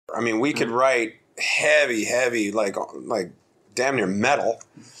I mean, we could write heavy, like damn near metal.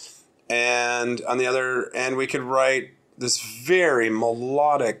 And on the other end, we could write this very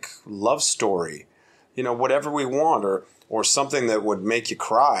melodic love story, whatever we want, or something that would make you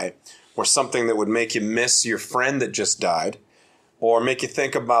cry, or something that would make you miss your friend that just died, or make you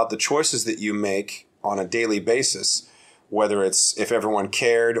think about the choices that you make on a daily basis, whether it's if everyone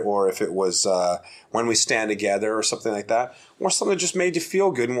cared, or if it was when we stand together, or something like that, or something that just made you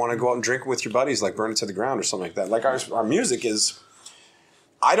feel good and want to go out and drink with your buddies, like Burn It to the Ground or something like that. Like our music is,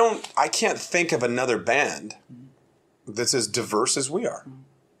 I can't think of another band that's as diverse as we are.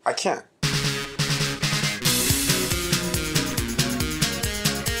 I can't.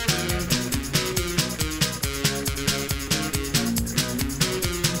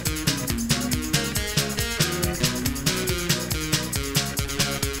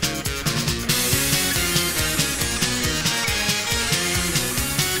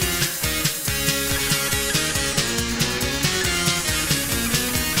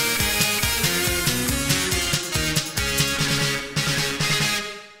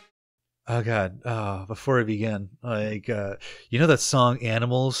 Oh God! Before we begin, that song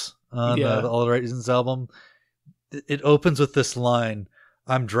 "Animals" on the All the Right Reasons album? It opens with this line,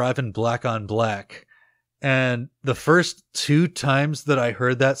 "I'm driving black on black," and the first 2 times that I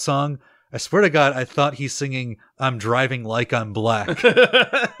heard that song, I swear to God, I thought he's singing "I'm driving like I'm black."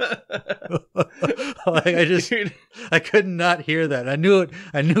 I could not hear that. I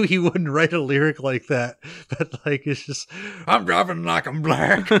knew he wouldn't write a lyric like that, but it's just, "I'm driving like I'm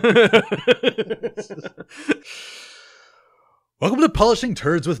black." Welcome to Polishing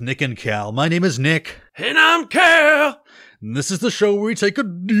Turds with Nick and Cal. My name is Nick. And I'm Cal. And this is the show where we take a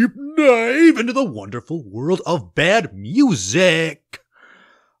deep dive into the wonderful world of bad music.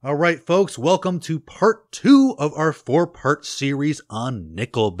 All right, folks, welcome to part 2 of our 4-part series on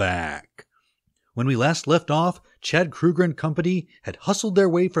Nickelback. When we last left off, Chad Kroeger and company had hustled their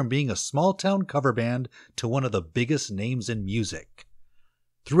way from being a small-town cover band to one of the biggest names in music.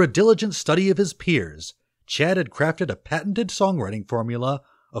 Through a diligent study of his peers, Chad had crafted a patented songwriting formula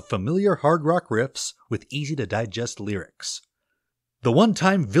of familiar hard rock riffs with easy-to-digest lyrics. The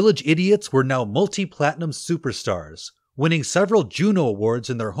one-time Village Idiots were now multi-platinum superstars, winning several Juno Awards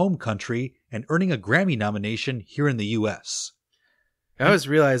in their home country and earning a Grammy nomination here in the U.S. I was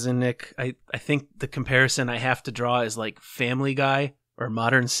realizing, Nick, I think the comparison I have to draw is like Family Guy or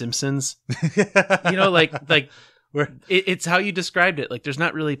Modern Simpsons. It's how you described it. Like, there's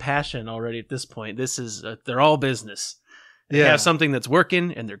not really passion already at this point. This is, they're all business. They have something that's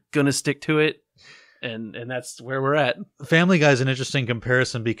working and they're going to stick to it. And that's where we're at. Family Guy is an interesting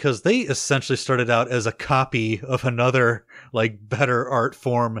comparison because they essentially started out as a copy of another, better art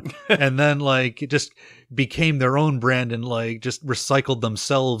form, and then, it just became their own brand and, just recycled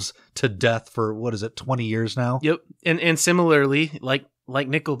themselves to death for, 20 years now? Yep. And similarly, like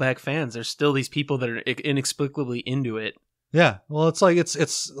Nickelback fans, there's still these people that are inexplicably into it. Yeah, well,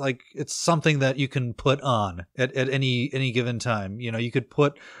 it's something that you can put on at any given time. You could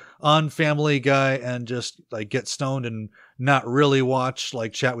put on Family Guy and just get stoned and not really watch,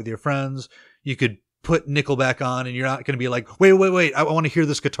 chat with your friends. You could put Nickelback on and you're not going to be like, wait, I want to hear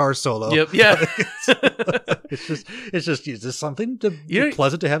this guitar solo. Yep, yeah. it's just something to be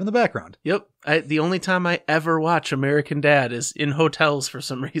pleasant to have in the background. Yep. The only time I ever watch American Dad is in hotels for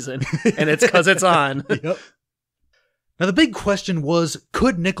some reason, and it's because it's on. Yep. Now, the big question was,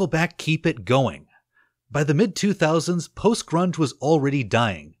 could Nickelback keep it going? By the mid-2000s, post-grunge was already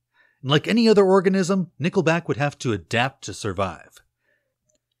dying. And like any other organism, Nickelback would have to adapt to survive.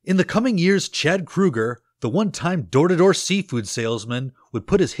 In the coming years, Chad Kroeger, the one-time door-to-door seafood salesman, would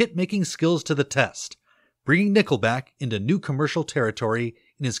put his hit-making skills to the test, bringing Nickelback into new commercial territory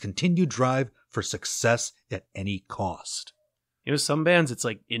in his continued drive for success at any cost. Some bands, it's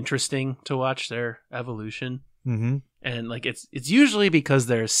interesting to watch their evolution. Mm-hmm. And it's usually because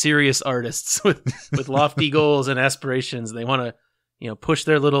they're serious artists with lofty goals and aspirations. And they want to, push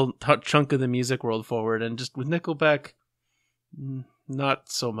their little chunk of the music world forward. And just with Nickelback, not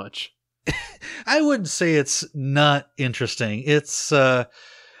so much. I wouldn't say it's not interesting. It's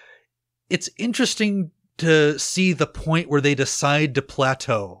interesting to see the point where they decide to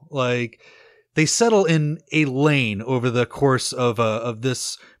plateau. They settle in a lane over the course of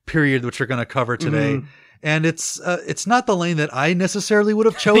this period, which we're going to cover today. Mm-hmm. And it's not the lane that I necessarily would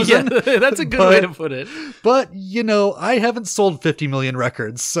have chosen. Yeah, that's a good way to put it. But I haven't sold 50 million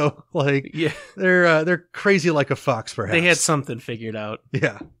records, so they're crazy like a fox. Perhaps they had something figured out.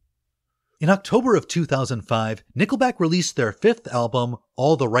 Yeah. In October of 2005, Nickelback released their 5th album,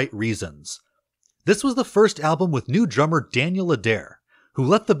 All the Right Reasons. This was the first album with new drummer Daniel Adair, who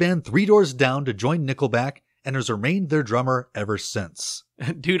left the band Three Doors Down to join Nickelback and has remained their drummer ever since.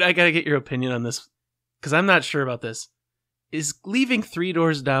 Dude, I gotta get your opinion on this, because I'm not sure about this. Is leaving Three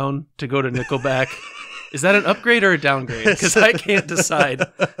Doors Down to go to Nickelback, is that an upgrade or a downgrade? Because I can't decide.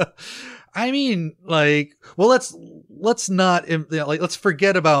 I mean, like, well, let's not, like, let's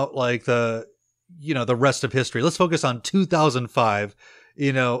forget about like the rest of history. Let's focus on 2005.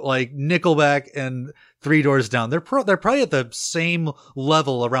 Like Nickelback and Three Doors Down. They're probably at the same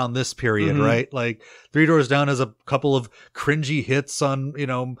level around this period, right? Like Three Doors Down has a couple of cringy hits on,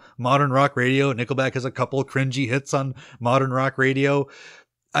 modern rock radio. Nickelback has a couple of cringy hits on modern rock radio.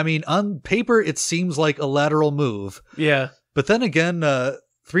 I mean, on paper, it seems like a lateral move. Yeah. But then again,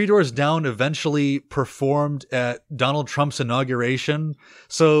 Three Doors Down eventually performed at Donald Trump's inauguration,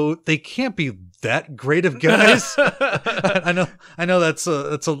 so they can't be that great of guys. I know that's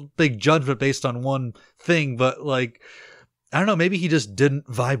a big judgment based on one thing, but like, I don't know, maybe he just didn't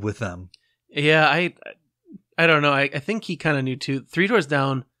vibe with them. Yeah, I don't know. I think he kind of knew too. Three Doors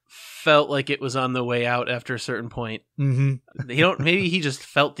Down felt like it was on the way out after a certain point. Mm-hmm. Maybe he just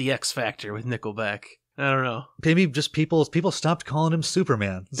felt the X factor with Nickelback. I don't know. Maybe just people stopped calling him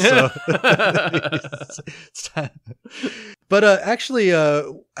Superman. So it's time. But actually,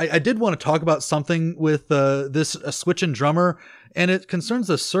 I did want to talk about something with this switch in drummer, and it concerns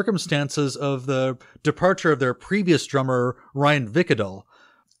the circumstances of the departure of their previous drummer, Ryan Vicadol.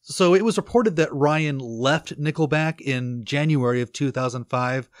 So it was reported that Ryan left Nickelback in January of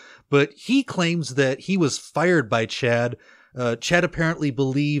 2005, but he claims that he was fired by Chad. Chad apparently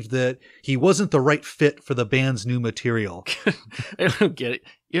believed that he wasn't the right fit for the band's new material. I don't get it.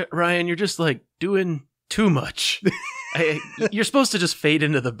 Yeah, Ryan, you're just like doing too much. You're supposed to just fade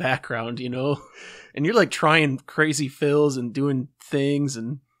into the background, and you're like trying crazy fills and doing things,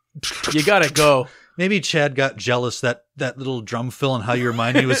 and you gotta go. Maybe Chad got jealous that little drum fill and How You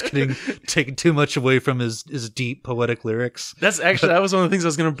Remind Me was taking too much away from his deep poetic lyrics. That was one of the things I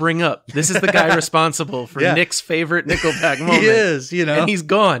was going to bring up. This is the guy responsible for Nick's favorite Nickelback moment. He is, and he's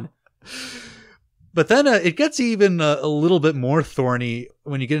gone. But then it gets even a little bit more thorny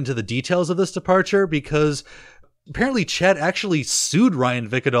when you get into the details of this departure, because apparently Chad actually sued Ryan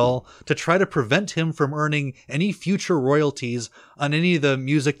Vicadol to try to prevent him from earning any future royalties on any of the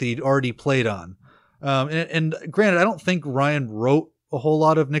music that he'd already played on. And granted, I don't think Ryan wrote a whole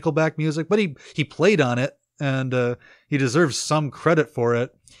lot of Nickelback music, but he played on it, and he deserves some credit for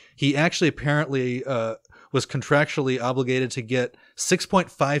it. He actually apparently was contractually obligated to get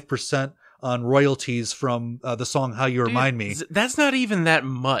 6.5% on royalties from the song How You Remind Me. That's not even that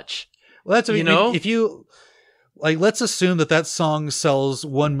much. Well, that's if you like, let's assume that song sells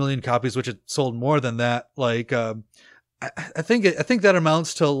 1 million copies, which it sold more than that. Like, I think that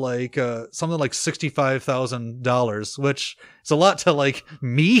amounts to like something like $65,000, which is a lot to like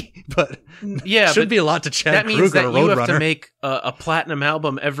me, but should be a lot to Chad Kruger, means that a Roadrunner. You have to make a platinum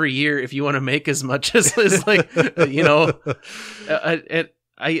album every year if you want to make as much as like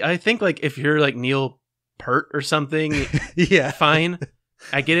I think like if you're like Neil Peart or something, fine.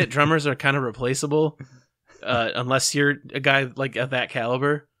 I get it. Drummers are kind of replaceable unless you're a guy like of that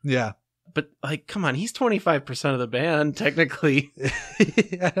caliber. Yeah. But like, come on, he's 25% of the band, technically.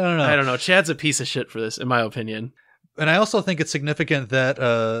 I don't know. Chad's a piece of shit for this, in my opinion. And I also think it's significant that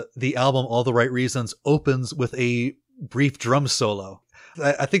the album All the Right Reasons opens with a brief drum solo.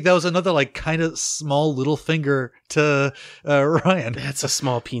 I think that was another like kind of small little finger to Ryan. That's a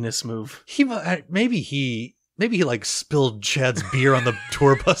small penis move. Maybe he like spilled Chad's beer on the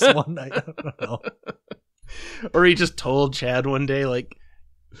tour bus one night. I don't know. Or he just told Chad one day, like,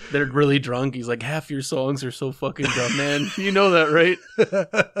 they're really drunk. He's like, half your songs are so fucking dumb, man. You know that, right?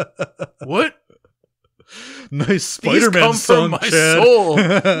 What? Nice Spider-Man song, from my Chad. soul.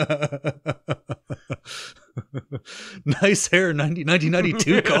 Nice hair,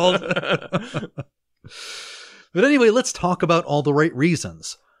 1992 called. But anyway, let's talk about All the Right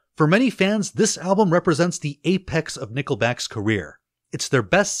Reasons. For many fans, this album represents the apex of Nickelback's career. It's their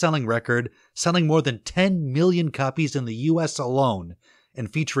best-selling record, selling more than 10 million copies in the US alone, and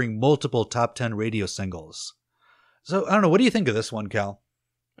featuring multiple top 10 radio singles. So, I don't know, what do you think of this one, Cal?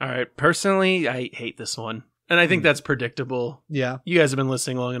 All right, personally, I hate this one. And I think that's predictable. Yeah. You guys have been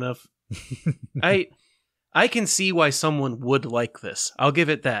listening long enough. I can see why someone would like this. I'll give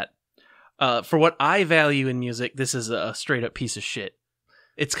it that. For what I value in music, this is a straight up piece of shit.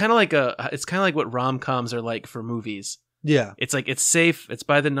 It's kind of like what rom-coms are like for movies. Yeah. It's like, it's safe, it's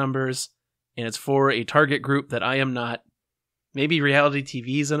by the numbers, and it's for a target group that I am not. Maybe reality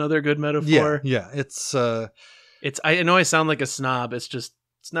TV is another good metaphor. Yeah. It's I know I sound like a snob. It's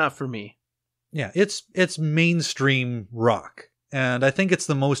not for me. Yeah. It's mainstream rock. And I think it's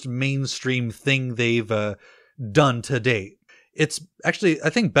the most mainstream thing they've done to date. It's actually, I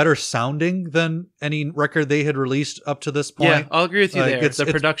think, better sounding than any record they had released up to this point. Yeah, I'll agree with you there. It's, the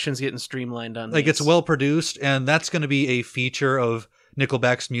production's getting streamlined on like these. It's well produced, and that's going to be a feature of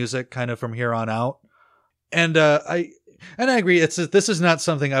Nickelback's music kind of from here on out. And I agree. This is not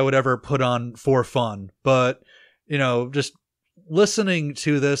something I would ever put on for fun, but just listening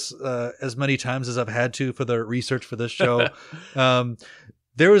to this as many times as I've had to for the research for this show.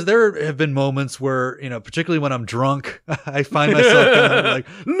 There have been moments where, particularly when I'm drunk, I find myself kind of like,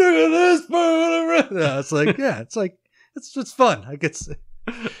 look at this part. It's fun. Like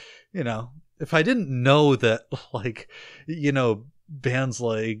if I didn't know that, bands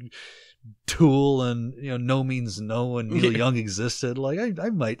like Tool and, No Means No and Neil Young existed, I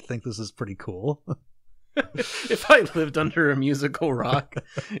might think this is pretty cool. If I lived under a musical rock,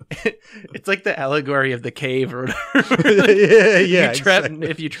 it's like the allegory of the cave or whatever. Exactly.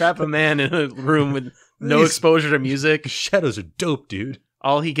 If you trap a man in a room with no exposure to music, shadows are dope, dude.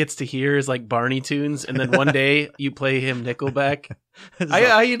 All he gets to hear is like Barney tunes, and then one day you play him Nickelback.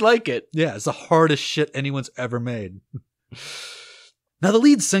 I'd like it. Yeah, it's the hardest shit anyone's ever made. Now, the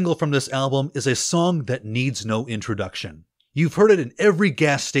lead single from this album is a song that needs no introduction. You've heard it in every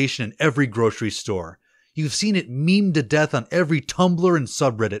gas station and every grocery store. You've seen it memed to death on every Tumblr and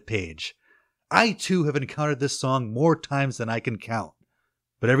subreddit page. I, too, have encountered this song more times than I can count.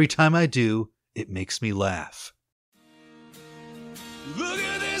 But every time I do, it makes me laugh. Look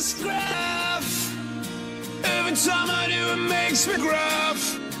at this graph. Every time I do, it makes me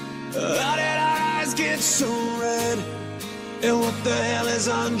gruff. How did our eyes get so red? And what the hell is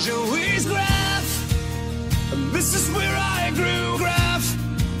on Joey's graph? And this is where I grew graph.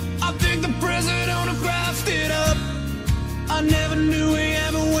 I think the president graphed it up. I never knew we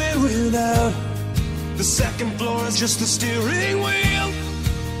ever went without. The second floor is just the steering wheel.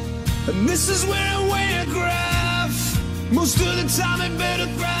 And this is where I weigh a graph. Most of the time it better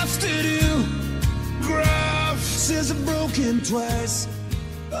graphs to do. Graph says I'm broken twice.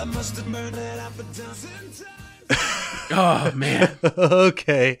 I must have burned that up a dozen times. Oh, man.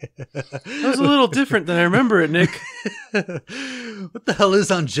 Okay. That was a little different than I remember it, Nick. What the hell is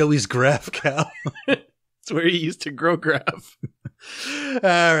on Joey's graph, Cal? It's where he used to grow graph. All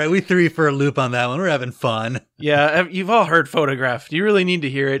right, we threw you for a loop on that one. We're having fun. Yeah, you've all heard Photograph. Do you really need to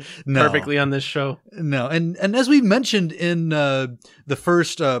hear it perfectly on this show? No, and as we mentioned in the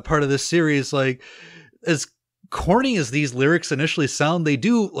first part of this series, as corny as these lyrics initially sound, they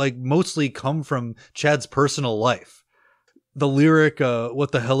do mostly come from Chad's personal life. The lyric,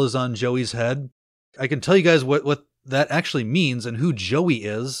 what the hell is on Joey's head? I can tell you guys what that actually means and who Joey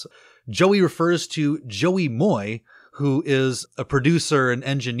is. Joey refers to Joey Moy, who is a producer and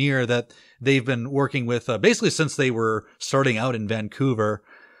engineer that they've been working with basically since they were starting out in Vancouver.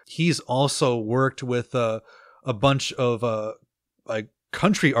 He's also worked with a bunch of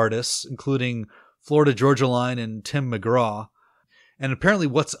country artists, including Florida Georgia Line and Tim McGraw. And apparently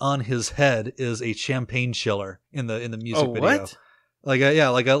what's on his head is a champagne chiller in the music video. What? Like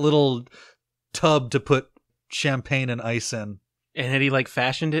a little tub to put champagne and ice in. And had he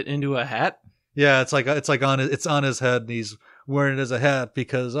fashioned it into a hat? Yeah, it's on his head, and he's wearing it as a hat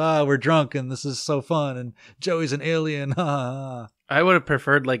because we're drunk and this is so fun and Joey's an alien. I would have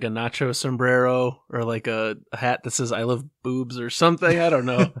preferred a nacho sombrero or a hat that says I love boobs or something. I don't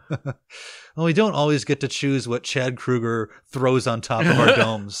know. Well, we don't always get to choose what Chad Kroeger throws on top of our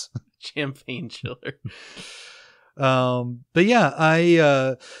domes. Champagne chiller. But yeah,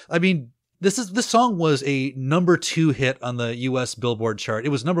 I mean, this song was a number 2 hit on the US Billboard chart. It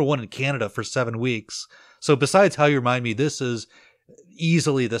was number 1 in Canada for 7 weeks. So besides How You Remind Me, this is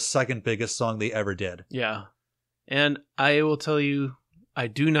easily the second biggest song they ever did. Yeah. And I will tell you, I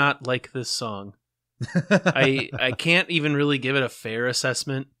do not like this song. I can't even really give it a fair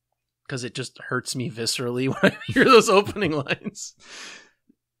assessment because it just hurts me viscerally when I hear those opening lines.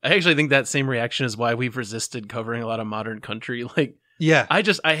 I actually think that same reaction is why we've resisted covering a lot of modern country. Yeah.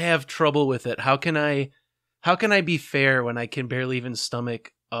 I have trouble with it. How can I be fair when I can barely even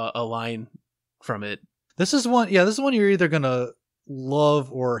stomach a line from it? This is one you're either going to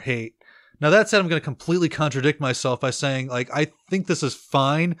love or hate. Now, that said, I'm going to completely contradict myself by saying, I think this is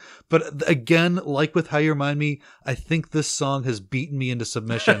fine. But again, with How You Remind Me, I think this song has beaten me into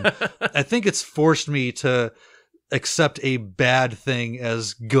submission. I think it's forced me to accept a bad thing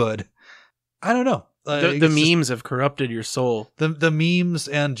as good. I don't know. The memes have corrupted your soul. The memes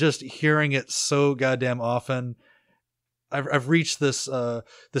and just hearing it so goddamn often. I've reached this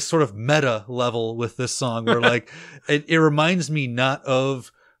sort of meta level with this song where it reminds me not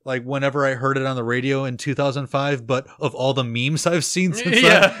of like whenever I heard it on the radio in 2005, but of all the memes I've seen since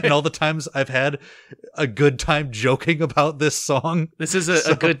Yeah. then, and all the times I've had a good time joking about this song. This is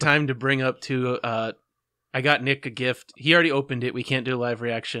a good time to bring up too. I got Nick a gift. He already opened it. We can't do a live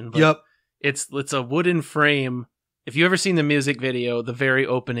reaction. But Yep. It's a wooden frame. If you ever seen the music video, the very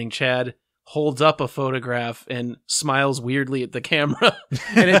opening, Chad holds up a photograph and smiles weirdly at the camera.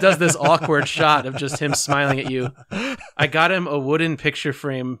 And it does this awkward shot of just him smiling at you. I got him a wooden picture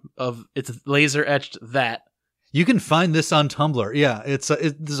frame of it's laser etched that. You can find this on Tumblr. Yeah, it's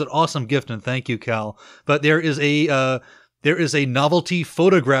an awesome gift, and thank you, Cal. But there is a novelty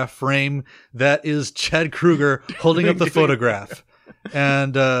photograph frame that is Chad Kruger holding up the photograph.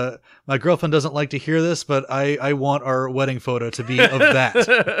 And my girlfriend doesn't like to hear this, but I want our wedding photo to be of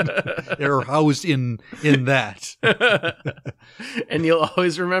that. They're housed in that. And you'll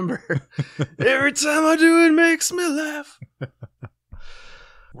always remember, every time I do it makes me laugh.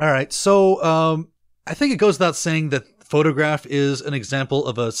 All right, so I think it goes without saying that Photograph is an example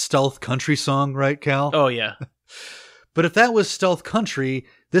of a stealth country song, right, Cal? Oh, yeah. But if that was stealth country,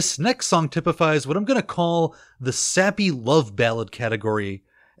 this next song typifies what I'm going to call the sappy love ballad category.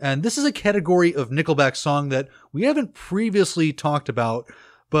 And this is a category of Nickelback song that we haven't previously talked about,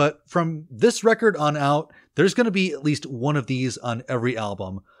 but from this record on out, there's going to be at least one of these on every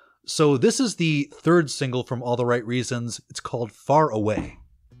album. So this is the third single from All the Right Reasons. It's called Far Away.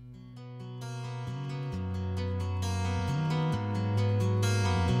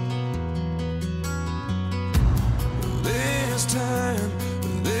 This time,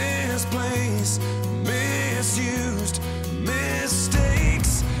 this place, misused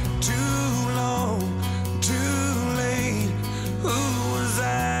mistakes, too long, too late. Who was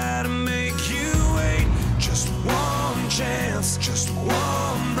I to make you wait? Just one chance, just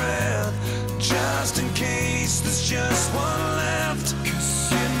one breath, just in case there's just one left.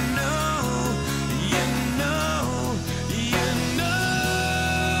 'Cause you know, you know, you know.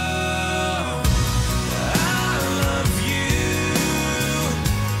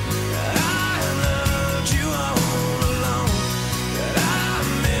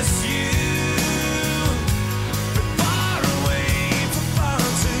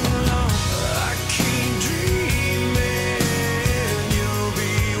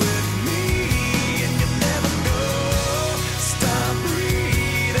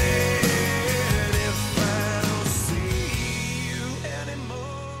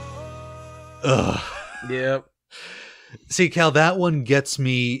 Ugh. Yep. See, Cal, that one gets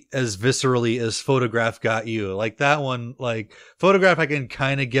me as viscerally as Photograph got you. Like that one, like Photograph, I can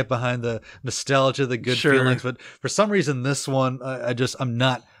kind of get behind the nostalgia, the good Sure. feelings, but for some reason, this one, I'm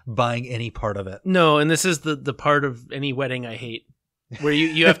not buying any part of it. No, and this is the part of any wedding I hate. Where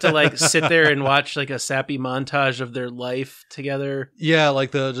you have to like sit there and watch like a sappy montage of their life together. Yeah, like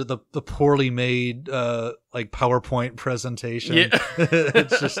the poorly made like PowerPoint presentation. Yeah.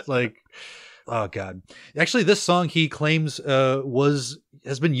 It's just like, oh god. Actually, this song he claims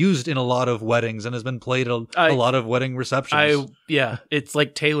has been used in a lot of weddings and has been played a lot of wedding receptions. It's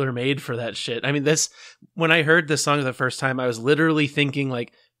like tailor made for that shit. I mean, when I heard this song the first time, I was literally thinking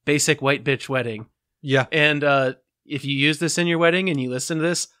like basic white bitch wedding. Yeah. And if you use this in your wedding and you listen to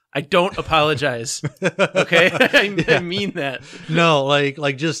this, I don't apologize. Okay? I mean that. No,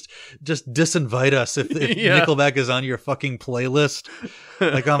 like just disinvite us if Yeah. Nickelback is on your fucking playlist.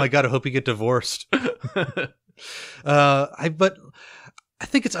 Like, oh my god, I hope you get divorced. But I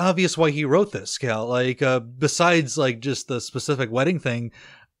think it's obvious why he wrote this, Cal. Like, besides like just the specific wedding thing,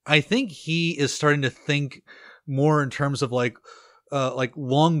 I think he is starting to think more in terms of like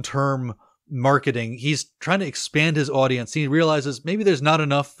long-term marketing. He's trying to expand his audience. He realizes maybe there's not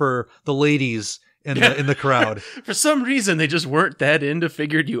enough for the ladies in the crowd. For some reason, they just weren't that into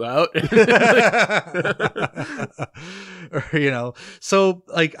Figured You Out. Or, so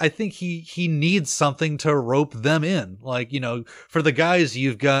like I think he needs something to rope them in. Like, for the guys,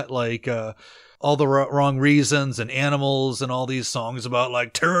 you've got like All the Wrong Reasons and Animals and all these songs about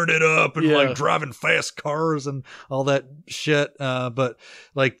like tearing it up and like driving fast cars and all that shit. But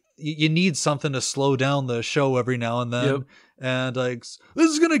like you need something to slow down the show every now and then. Yep. And like, this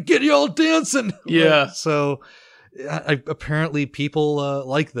is going to get y'all dancing. Yeah. Like, so apparently people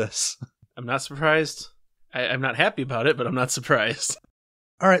like this. I'm not surprised. I'm not happy about it, but I'm not surprised.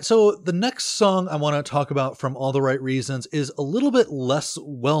 All right, so the next song I want to talk about from All the Right Reasons is a little bit less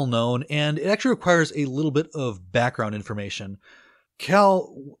well-known, and it actually requires a little bit of background information.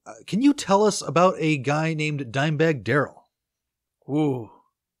 Cal, can you tell us about a guy named Dimebag Darrell? Ooh,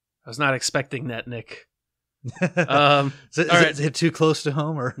 I was not expecting that, Nick. Is it too close to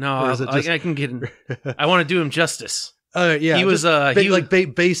home, or No, or is it just... I can get in. I want to do him justice. Yeah, he was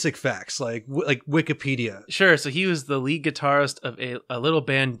basic facts, like Wikipedia. Sure. So he was the lead guitarist of a little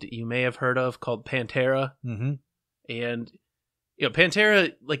band you may have heard of called Pantera. Mm-hmm. And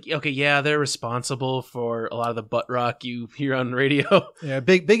Pantera, they're responsible for a lot of the butt rock you hear on radio. Yeah,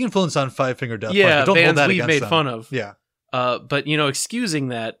 big influence on Five Finger Death Punch. Yeah, Don't hold bands that we've against made them. fun of. Yeah. But excusing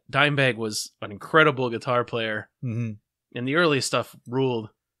that, Dimebag was an incredible guitar player, Mm-hmm. and the early stuff ruled.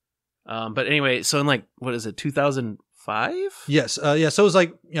 But anyway, so in 2005? Yes. So it was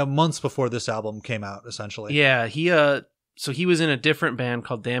months before this album came out, essentially. Yeah, he was in a different band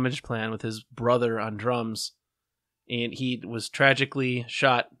called Damage Plan with his brother on drums, and he was tragically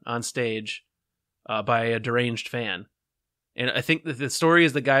shot on stage by a deranged fan. And I think that the story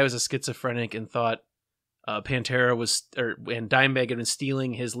is the guy was a schizophrenic and thought Pantera and Dimebag had been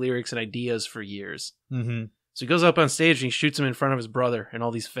stealing his lyrics and ideas for years. Mm-hmm. So he goes up on stage and he shoots him in front of his brother and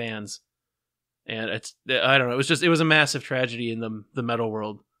all these fans. And I don't know. It was a massive tragedy in the metal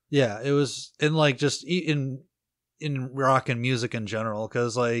world. Yeah, it was in rock and music in general,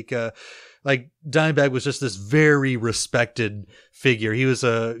 because Dimebag was just this very respected figure. He was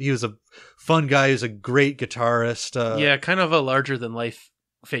a fun guy. He was a great guitarist. Yeah, kind of a larger than life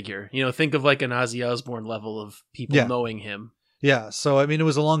figure. Think of like an Ozzy Osbourne level of people knowing him. Yeah, so it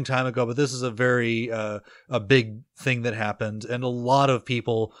was a long time ago, but this is a very a big thing that happened, and a lot of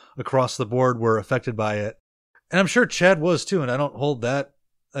people across the board were affected by it. And I'm sure Chad was too, and I don't hold that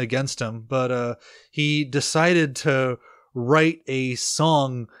against him, but he decided to write a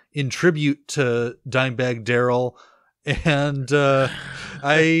song in tribute to Dimebag Darrell, and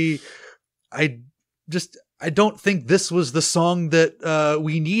I don't think this was the song that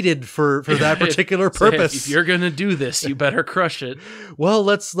we needed for that particular purpose. If you're gonna do this, you better crush it. Well,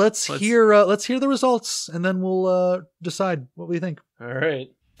 let's hear the results, and then we'll decide what we think. All right.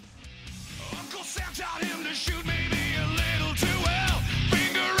 Uncle Sam taught him to shoot maybe a little too well.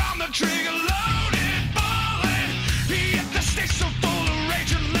 Finger on the trigger, loaded, bullet. He hit the stick so full of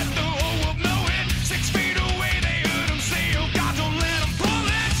rage and let the whole world know it. 6 feet away, they heard him say, "Oh God, don't let him pull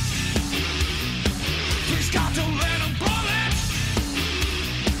it. Please God, don't let him pull it.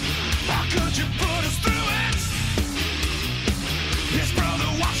 How could you put us through it? His brother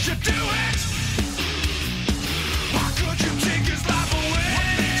watched you do it. How could you take his life away?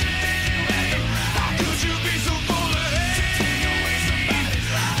 How could you be so full of hate?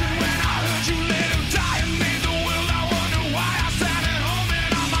 And when I heard you let him die and made the world, I wonder why I sat at home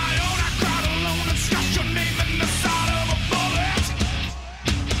and on my own I cried alone and scratched your name in the side of a bullet.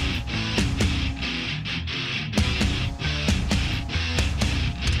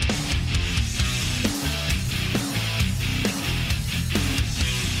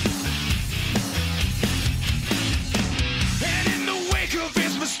 And in the wake of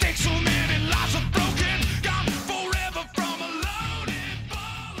his mistakes, so many lives are broken, gone forever from a loaded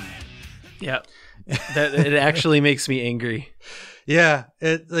bullet. Yeah. That it actually makes me angry. Yeah,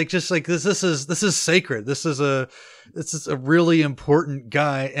 this is sacred. This is a really important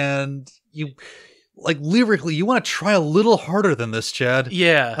guy, and you lyrically you want to try a little harder than this, Chad.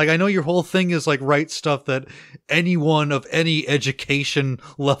 Yeah. I know your whole thing is write stuff that anyone of any education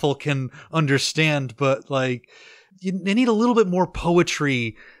level can understand, but you need a little bit more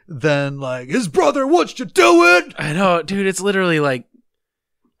poetry than his brother wants you to do it. I know, dude. It's literally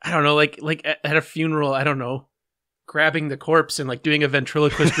I don't know, like at a funeral. I don't know, grabbing the corpse and doing a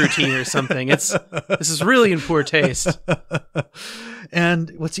ventriloquist routine or something. This is really in poor taste.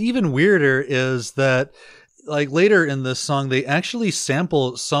 And what's even weirder is that later in this song, they actually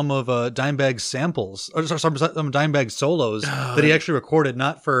sample some of Dimebag's samples, or some Dimebag solos that he actually recorded,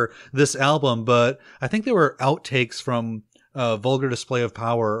 not for this album, but I think they were outtakes from Vulgar Display of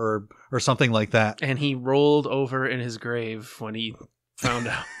Power or something like that. And he rolled over in his grave when he found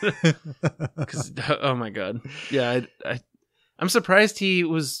out. Because oh my god, yeah, I'm surprised he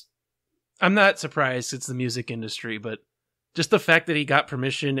was. I'm not surprised. It's the music industry, but just the fact that he got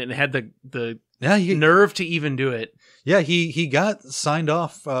permission and had the nerve to even do it. Yeah, he got signed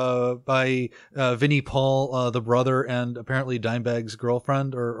off by Vinnie Paul, the brother, and apparently Dimebag's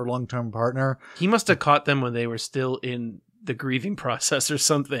girlfriend or long-term partner. He must have caught them when they were still in the grieving process or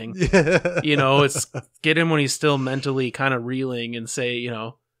something. It's get him when he's still mentally kind of reeling and say,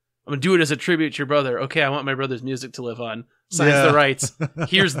 I'm gonna do it as a tribute to your brother. Okay, I want my brother's music to live on. Signs the rights.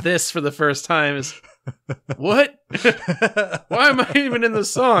 Here's this for the first time. What? Why am I even in the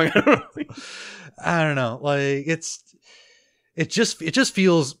song? I don't know. It just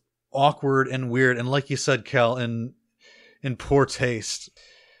feels awkward and weird, and like you said, Cal, in poor taste.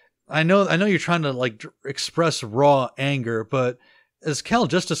 I know you're trying to express raw anger, but as Cal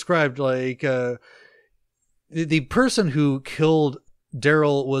just described, the person who killed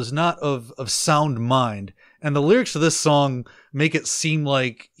Daryl was not of sound mind, and the lyrics of this song make it seem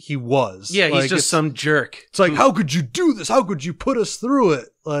like he was. Yeah, like, he's just some jerk. It's like, how could you do this? How could you put us through it?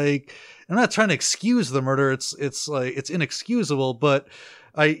 Like, I'm not trying to excuse the murder. It's like, it's inexcusable, but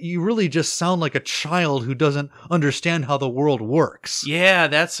you really just sound like a child who doesn't understand how the world works. Yeah,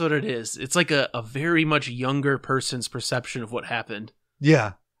 that's what it is. It's like a very much younger person's perception of what happened.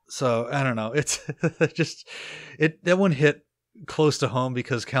 Yeah. So I don't know. It's just, that one hit close to home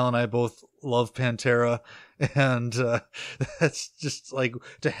because Cal and I both love Pantera, and that's just like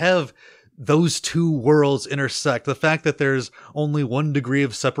to have those two worlds intersect. The fact that there's only 1 degree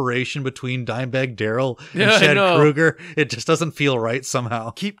of separation between Dimebag Daryl and Chad Kroeger, it just doesn't feel right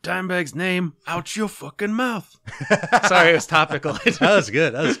somehow. Keep Dimebag's name out your fucking mouth. Sorry, it was topical. That was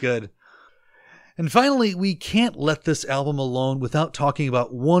good. That was good. And finally, we can't let this album alone without talking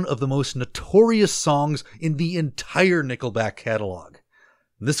about one of the most notorious songs in the entire Nickelback catalog.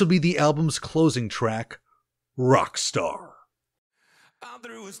 This would be the album's closing track, Rockstar. I'm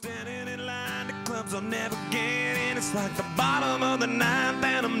through with standing in line, the clubs I'll never get in. It's like the bottom of the ninth,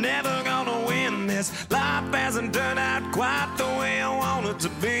 and I'm never gonna win this. Life hasn't turned out quite the way I want it to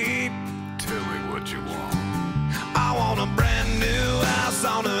be. Tell me what you want. I want a brand new house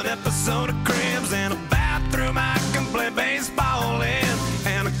on an episode of Cribs, and a bathroom I can play baseball in,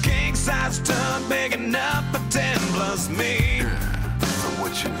 and a king-size tub big enough for 10 plus me. So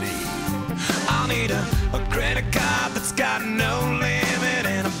what you need? I'll need a credit card that's got no limit,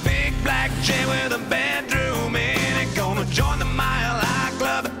 and a big black jet with a bedroom in it. Gonna join the Mile High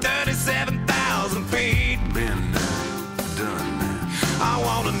Club at 37,000 feet. Been done. I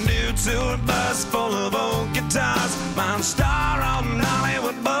want a new tour bus full of old guitars, mine star on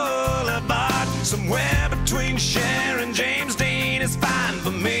Hollywood Boulevard. Somewhere between Cher and James Dean is fine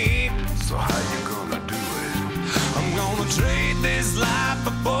for me. So how you gonna do it? I'm gonna trade this life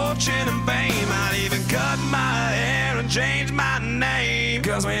for fortune and fame. I'd even cut my hair and change my name.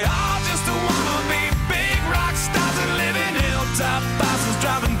 Cause we all just wanna be big rock stars and live in hilltop bosses,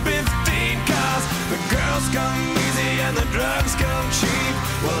 driving 15 cars. The girls come easy and the drugs come cheap.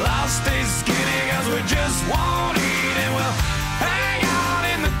 Well, I'll stay skinny cause we just won't eat, and we'll hang out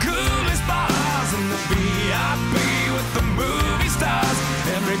in the coolest bars and the VIP with the movie stars.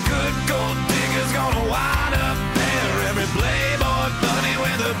 Every good gold digger's gonna wind up there, every playboy bunny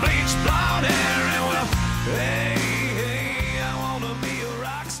with the bleached blonde hair, and well, hey, I wanna be a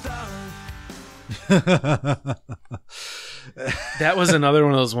rock star. That was another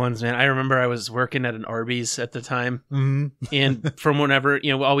one of those ones, man. I remember I was working at an Arby's at the time, and from whenever,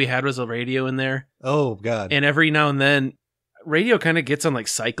 all we had was a radio in there. Oh, God. And every now and then, radio kind of gets on like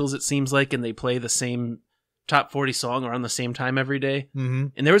cycles, it seems like, and they play the same top 40 song around the same time every day. Mm-hmm.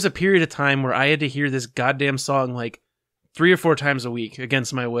 And there was a period of time where I had to hear this goddamn song like 3 or 4 times a week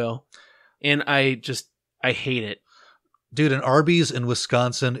against my will. And I hate it. Dude, an Arby's in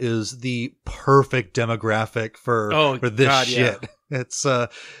Wisconsin is the perfect demographic for this God, shit. Yeah.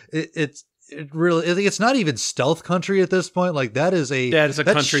 It's really, it's not even stealth country at this point. Like that is a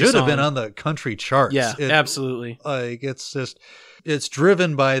country should have been on the country charts. Yeah, absolutely. Like it's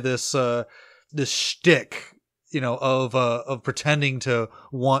driven by this shtick, of pretending to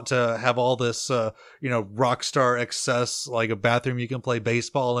want to have all this, rock star excess, like a bathroom you can play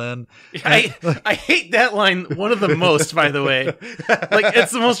baseball in. I hate that line one of the most, by the way. Like,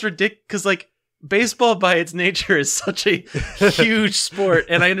 it's the most ridiculous, because, like, baseball by its nature is such a huge sport,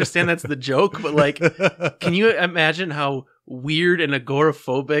 and I understand that's the joke, but, like, can you imagine how weird and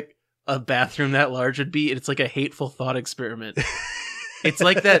agoraphobic a bathroom that large would be? It's like a hateful thought experiment. It's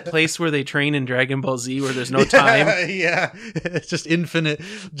like that place where they train in Dragon Ball Z where there's no time. Yeah. It's just infinite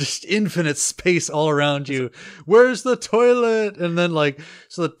space all around you. Where's the toilet? And then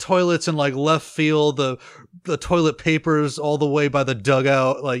so the toilet's in left field, the toilet paper's all the way by the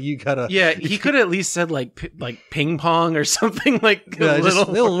dugout. Like you gotta. Yeah, he could have at least said like ping pong or something like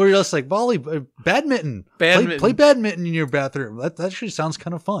we're just like badminton. Play badminton in your bathroom. That actually sounds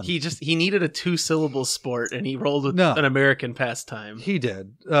kind of fun. He needed a 2-syllable sport and he rolled with an American pastime. He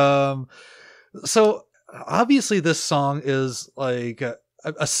did. So obviously this song is like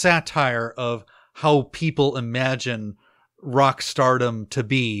a satire of how people imagine rock stardom to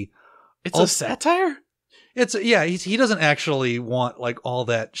be. It's a satire? He doesn't actually want like all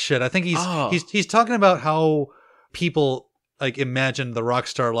that shit. I think he's talking about how people like imagine the rock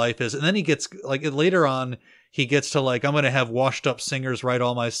star life is, and then he gets like later on he gets to like, I'm gonna have washed up singers write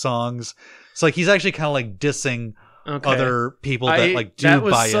all my songs. It's like he's actually kind of like dissing other people that like do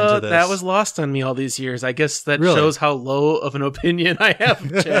buy into this. That was lost on me all these years. I guess that Really? shows how low of an opinion I have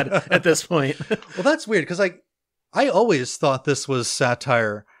of Chad at this point. Well, that's weird because I always thought this was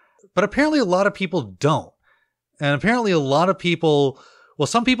satire, but apparently a lot of people don't. And apparently a lot of people, well,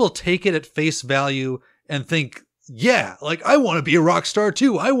 some people take it at face value and think, yeah, like I want to be a rock star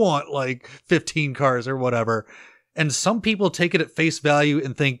too. I want like 15 cars or whatever. And some people take it at face value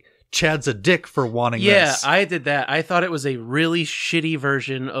and think Chad's a dick for wanting this. Yeah, I did that. I thought it was a really shitty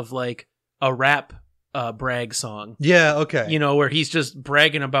version of like a rap brag song. Yeah, okay. You know, where he's just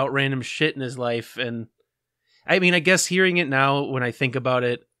bragging about random shit in his life. And I mean, I guess hearing it now when I think about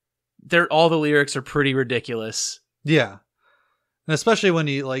it, all the lyrics are pretty ridiculous. Yeah. And especially when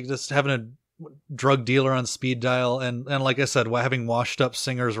you like just having a drug dealer on speed dial and like I said, having washed up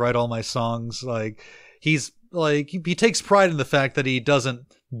singers write all my songs, like he's like he takes pride in the fact that he doesn't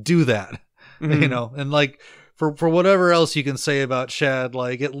do that. Mm-hmm. You know, and like for whatever else you can say about Chad,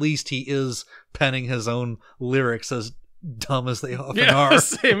 like at least he is penning his own lyrics, as dumb as they often are.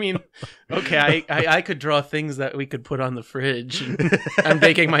 I mean, okay, I could draw things that we could put on the fridge. I'm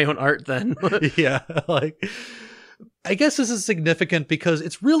making my own art then. Yeah, like I guess this is significant because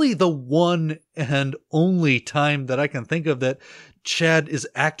it's really the one and only time that I can think of that Chad is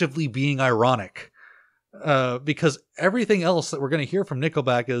actively being ironic. Because everything else that we're going to hear from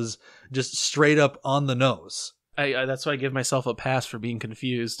Nickelback is just straight up on the nose. That's why I give myself a pass for being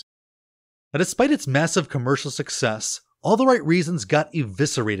confused. Now, despite its massive commercial success, All the Right Reasons got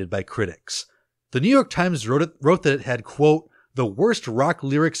eviscerated by critics. The New York Times wrote that it had, quote, the worst rock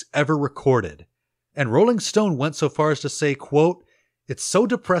lyrics ever recorded. And Rolling Stone went so far as to say, quote, it's so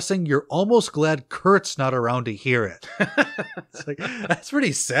depressing you're almost glad Kurt's not around to hear it. It's like, that's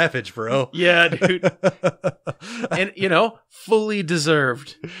pretty savage, bro. Yeah, dude. And, you know, fully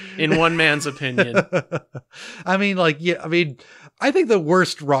deserved in one man's opinion. I mean, like, yeah, I mean, I think the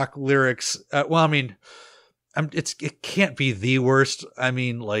worst rock lyrics, it can't be the worst. I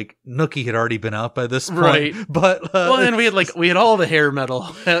mean, like Nookie had already been out by this point, right? But well, then we had all the hair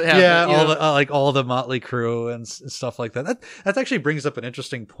metal, yeah, all the Motley Crue and stuff like that. That actually brings up an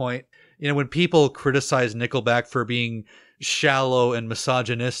interesting point. You know, when people criticize Nickelback for being shallow and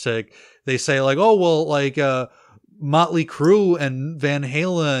misogynistic, they say like, oh well, like Motley Crue and Van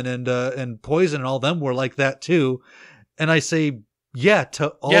Halen and Poison and all them were like that too, and I say. Yeah, to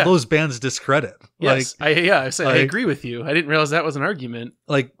all those bands' discredit. Yes, like, I agree with you. I didn't realize that was an argument.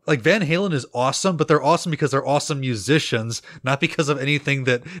 Like Van Halen is awesome, but they're awesome because they're awesome musicians, not because of anything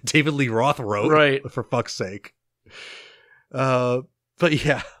that David Lee Roth wrote. Right. For fuck's sake. But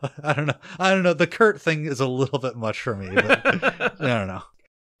yeah, I don't know. The Kurt thing is a little bit much for me, but I don't know.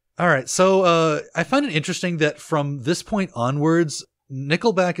 All right, so I find it interesting that from this point onwards,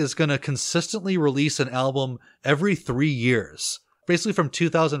 Nickelback is going to consistently release an album every 3 years. Basically from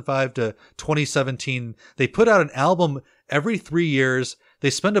 2005 to 2017, they put out an album every 3 years. They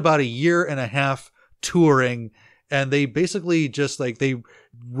spend about a year and a half touring, and they basically just like, they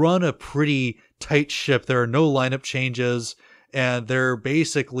run a pretty tight ship. There are no lineup changes, and they're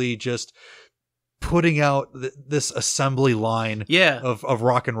basically just putting out this assembly line of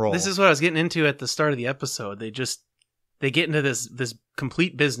rock and roll. This is what I was getting into at the start of the episode. They get into this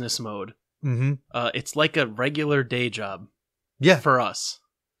complete business mode. Mm-hmm. It's like a regular day job. Yeah, for us.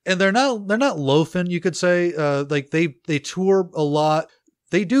 And they're not loafing, you could say. Like they tour a lot.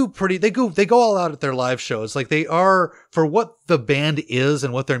 They go all out at their live shows. Like they are, for what the band is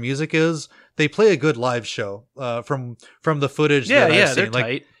and what their music is, they play a good live show. From the footage that I've seen. They're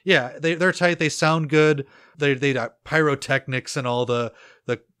tight. Yeah, they're tight. They sound good. They got pyrotechnics and all the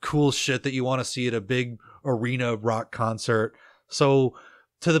cool shit that you want to see at a big arena rock concert. So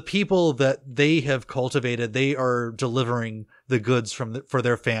to the people that they have cultivated, they are delivering the goods for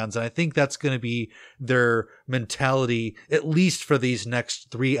their fans. And I think that's going to be their mentality, at least for these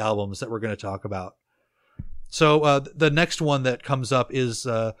next 3 albums that we're going to talk about. So the next one that comes up is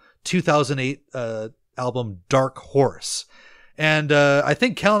 2008 album Dark Horse. And I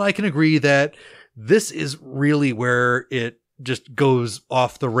think Cal and I can agree that this is really where it just goes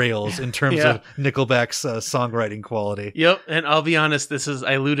off the rails in terms of Nickelback's songwriting quality. Yep, and I'll be honest,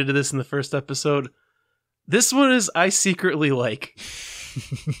 I alluded to this in the first episode. This one is I secretly like.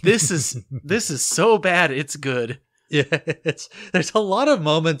 This is so bad it's good. Yeah, there's a lot of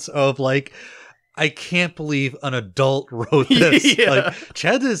moments of like, I can't believe an adult wrote this. Yeah. Like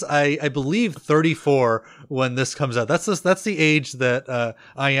Chad is, I believe, 34 when this comes out. That's the age that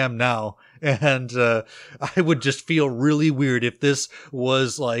I am now. And I would just feel really weird if this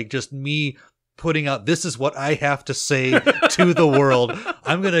was like just me putting out, this is what I have to say to the world.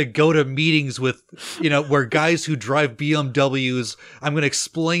 I'm going to go to meetings with, where guys who drive BMWs, I'm going to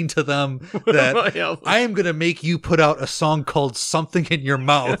explain to them that I am going to make you put out a song called Something in Your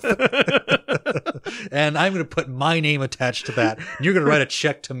Mouth. And I'm going to put my name attached to that. And you're going to write a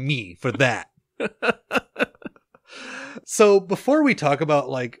check to me for that. So before we talk about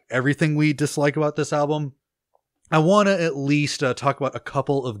like everything we dislike about this album, I want to at least talk about a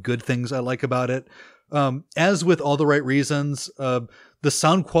couple of good things I like about it. As with All the Right Reasons, the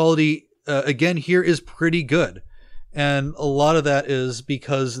sound quality, again, here is pretty good. And a lot of that is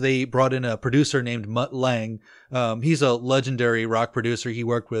because they brought in a producer named Mutt Lange. He's a legendary rock producer. He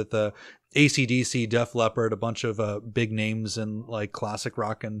worked with AC/DC, Def Leppard, a bunch of big names in like classic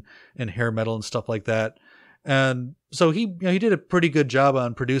rock and hair metal and stuff like that. And so he did a pretty good job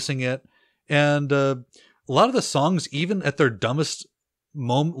on producing it. And a lot of the songs, even at their dumbest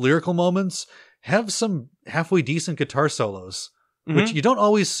lyrical moments, have some halfway decent guitar solos, which you don't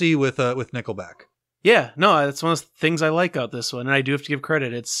always see with Nickelback. Yeah, no, that's one of the things I like about this one, and I do have to give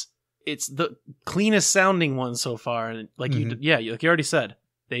credit. It's the cleanest sounding one so far, and like like you already said,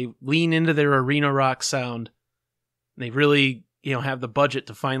 they lean into their arena rock sound. They really have the budget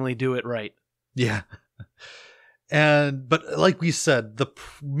to finally do it right. Yeah. But like we said, the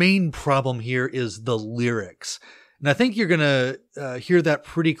main problem here is the lyrics. And I think you're going to hear that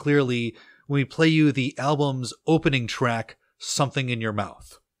pretty clearly when we play you the album's opening track, Something in Your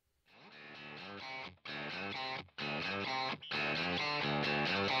Mouth.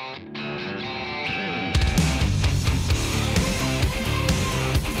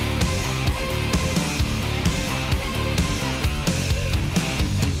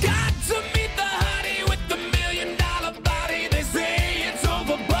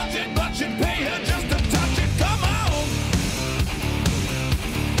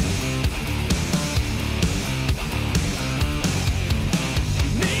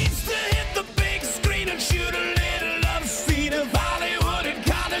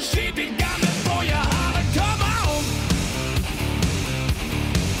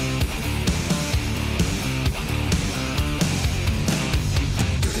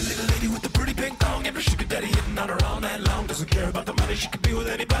 Doesn't care about the money, she could be with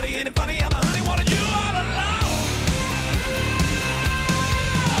anybody. Ain't it funny how the honey wanted you all alone?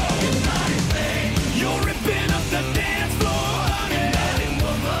 You're ripping up the dance floor, honey.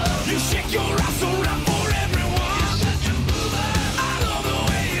 You shake your ass around for everyone. I love the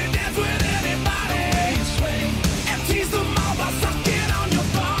way you dance with anybody. And tease them all by sucking on your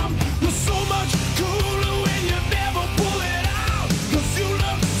thumb. You're so much cooler when you never pull it out. 'Cause you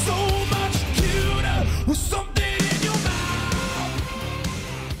look so much cuter with something.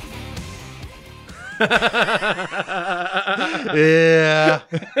 Yeah.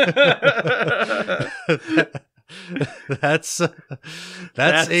 That's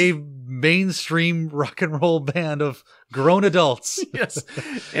a mainstream rock and roll band of grown adults. Yes.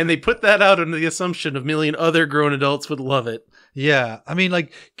 And they put that out under the assumption of a million other grown adults would love it. Yeah. I mean,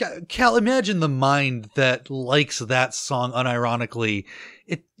 like, Cal, imagine the mind that likes that song unironically.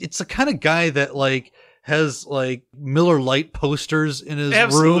 It's the kind of guy that, like, has like Miller Lite posters in his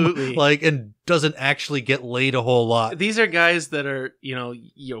room, like, and doesn't actually get laid a whole lot. These are guys that are,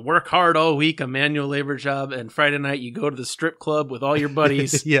 you work hard all week, a manual labor job, and Friday night you go to the strip club with all your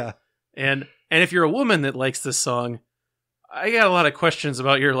buddies. Yeah. And if you're a woman that likes this song, I got a lot of questions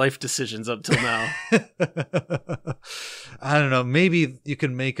about your life decisions up till now. I don't know. Maybe you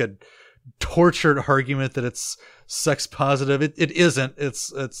can make a tortured argument that it's sex positive. It isn't.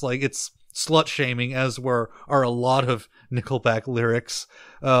 It's like, it's slut shaming, as are a lot of Nickelback lyrics.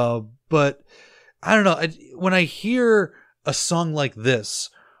 But I don't know. When I hear a song like this,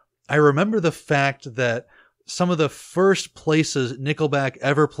 I remember the fact that some of the first places Nickelback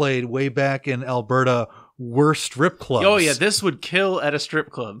ever played way back in Alberta were strip clubs. Oh yeah, this would kill at a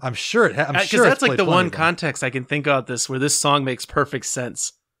strip club. I'm sure it. I'm sure that's like the one context I can think of this where this song makes perfect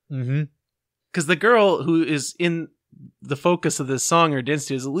sense. Mm-hmm. Because the girl who is in the focus of this song or dance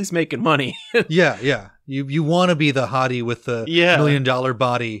to is at least making money. Yeah. You want to be the hottie with the $1 million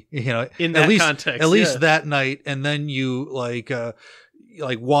body, in that context, at least that night, and then you like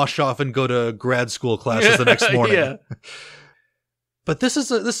wash off and go to grad school classes the next morning. Yeah. But this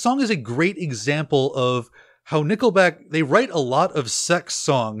song is a great example of how Nickelback, they write a lot of sex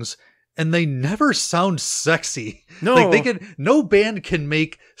songs and they never sound sexy. No. Like no band can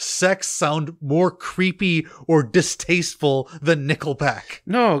make sex sound more creepy or distasteful than Nickelback.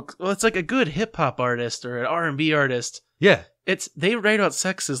 No, well, it's like a good hip hop artist or an R&B artist. Yeah. They write about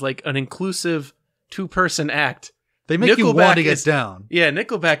sex as like an inclusive 2-person act They make you want to get down. Yeah,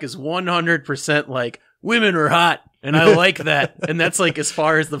 Nickelback is 100% like, women are hot, and I like that. And that's like as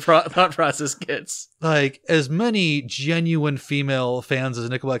far as the thought process gets. Like, as many genuine female fans as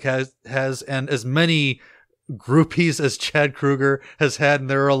Nickelback has, and as many groupies as Chad Kroeger has had, and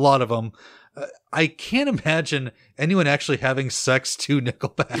there are a lot of them, I can't imagine anyone actually having sex to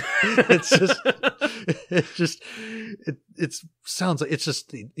Nickelback. It sounds like it's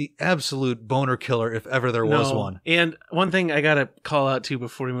just the absolute boner killer if ever there was one. And one thing I gotta call out to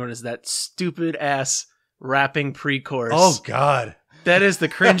before we move on is that stupid ass rapping pre-chorus. Oh God, that is the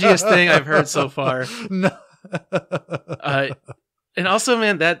cringiest thing I've heard so far. No. And also,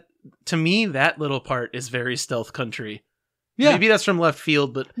 man, that to me that little part is very Stealth Country. Yeah. Maybe that's from left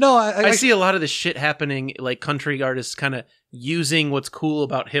field, but no, I see a lot of this shit happening, like country artists kind of using what's cool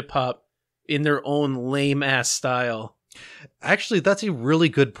about hip hop in their own lame ass style. Actually, that's a really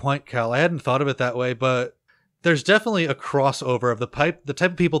good point, Cal. I hadn't thought of it that way, but there's definitely a crossover of the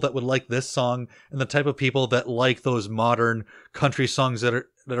type of people that would like this song and the type of people that like those modern country songs that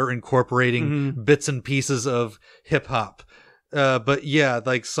are incorporating bits and pieces of hip hop. But yeah,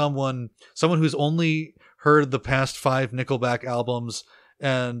 like someone who's only heard the past 5 Nickelback albums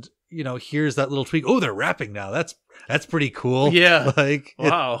and, here's that little tweak. Oh, they're rapping now. That's pretty cool. Yeah. Like,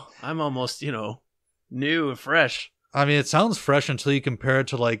 wow. I'm almost, new and fresh. I mean, it sounds fresh until you compare it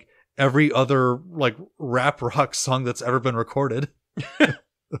to like every other like rap rock song that's ever been recorded.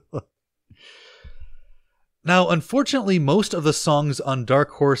 Now, unfortunately, most of the songs on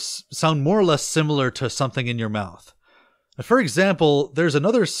Dark Horse sound more or less similar to Something in Your Mouth. For example, there's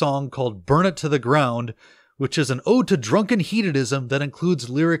another song called Burn It to the Ground, which is an ode to drunken hedonism that includes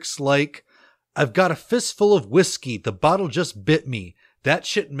lyrics like, I've got a fistful of whiskey, the bottle just bit me. That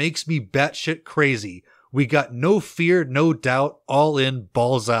shit makes me batshit crazy. We got no fear, no doubt, all in,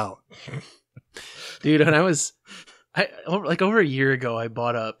 balls out. Dude, when over a year ago, I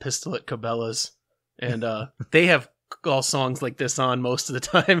bought a pistol at Cabela's, and they have all songs like this on most of the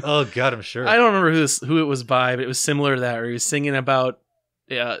time. Oh God, I'm sure. I don't remember who it was by, but it was similar to that, where he was singing about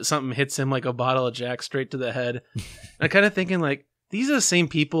something hits him like a bottle of Jack straight to the head. And I kind of thinking like, these are the same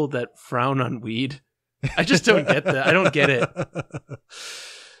people that frown on weed. I just don't get that. I don't get it.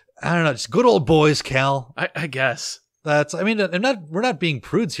 I don't know. Just good old boys, Cal. I guess. We're not being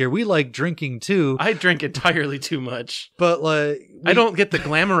prudes here. We like drinking too. I drink entirely too much. But like, I don't get the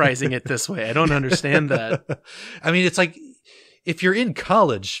glamorizing it this way. I don't understand that. I mean, it's like, if you're in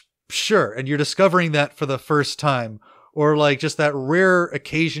college, sure, and you're discovering that for the first time, or like just that rare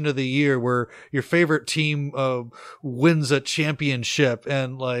occasion of the year where your favorite team wins a championship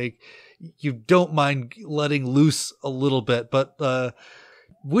and like you don't mind letting loose a little bit, but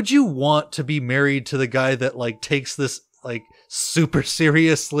would you want to be married to the guy that like takes this like super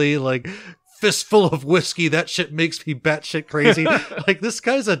seriously, like fistful of whiskey, that shit makes me batshit crazy? Like, this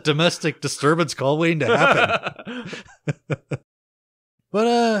guy's a domestic disturbance call waiting to happen.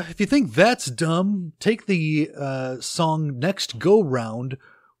 But if you think that's dumb, take the song Next Go Round,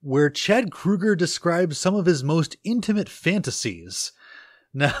 where Chad Kroeger describes some of his most intimate fantasies.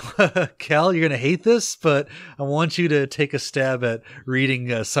 Now, Cal, you're going to hate this, but I want you to take a stab at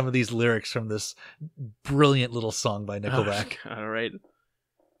reading some of these lyrics from this brilliant little song by Nickelback. All right.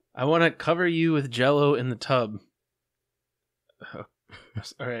 I want to cover you with Jell-O in the tub. All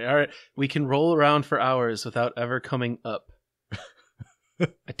right. We can roll around for hours without ever coming up.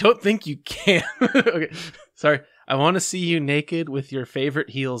 I don't think you can. Okay. Sorry. I want to see you naked with your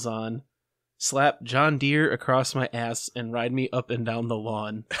favorite heels on. Slap John Deere across my ass and ride me up and down the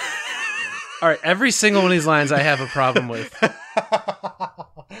lawn. All right. Every single one of these lines I have a problem with.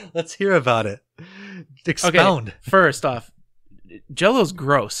 Let's hear about it. Expound. Okay, first off, Jell-O's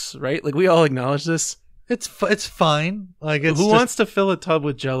gross, right? Like, we all acknowledge this. It's fine. Like, it's who wants to fill a tub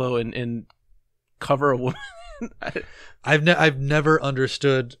with Jell-O and cover a woman? I've never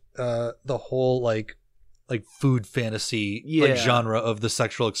understood the whole like food fantasy like genre of the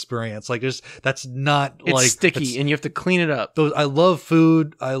sexual experience. Like, that's not it's like sticky and you have to clean it up. I love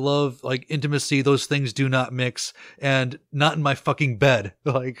food. I love like intimacy. Those things do not mix, and not in my fucking bed.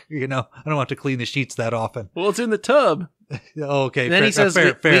 Like, I don't have to clean the sheets that often. Well, it's in the tub. Okay. And then he says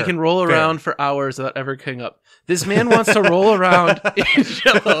we can roll around for hours without ever coming up. This man wants to roll around in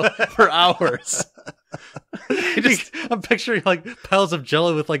Jell-O for hours. I'm picturing like piles of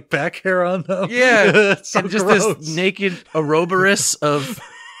Jell-O with like back hair on them. Yeah, so and just gross. This naked Ouroboros of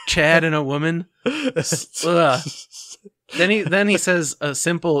Chad and a woman. Then he says a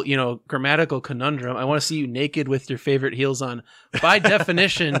simple, grammatical conundrum. I want to see you naked with your favorite heels on. By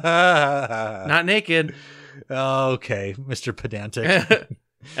definition, not naked. Okay, Mr. Pedantic.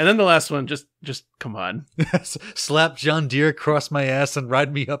 And then the last one, just come on. Slap John Deere across my ass and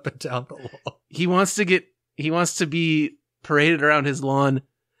ride me up and down the lawn. He wants to be paraded around his lawn.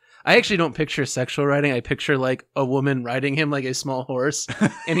 I actually don't picture sexual riding. I picture like a woman riding him like a small horse,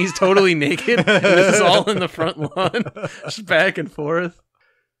 and he's totally naked. And this is all in the front lawn, just back and forth.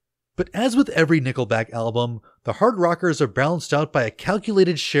 But as with every Nickelback album, the hard rockers are balanced out by a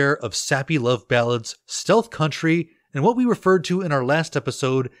calculated share of sappy love ballads, stealth country, and what we referred to in our last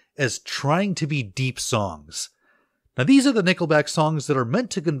episode as trying to be deep songs. Now these are the Nickelback songs that are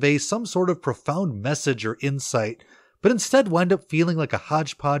meant to convey some sort of profound message or insight, but instead wind up feeling like a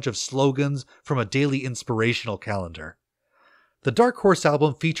hodgepodge of slogans from a daily inspirational calendar. The Dark Horse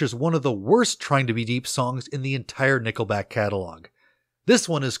album features one of the worst trying to be deep songs in the entire Nickelback catalog. This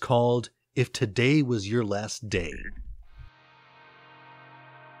one is called If Today Was Your Last Day.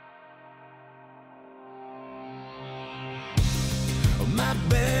 My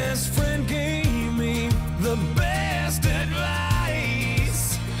best friend gave me the best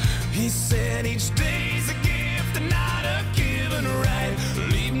advice. He said each day's a gift and not a given right.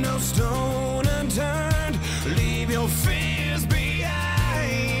 Leave no stone unturned, leave your fears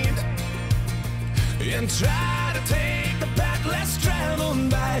behind, and try to take the path less traveled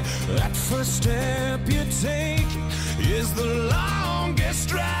by. That first step you take is the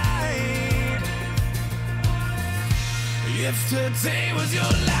longest ride. If today was your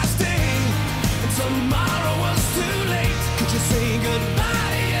last day and tomorrow was too late, could you say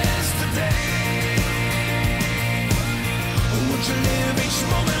goodbye to yesterday? Or would you live each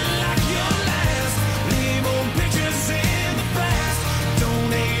moment like your last? Leave old pictures in the past,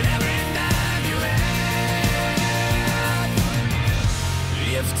 donate every dime you had.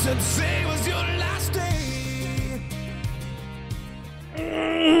 If today was your last day.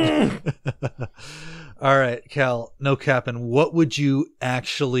 All right, Cal, no capping. What would you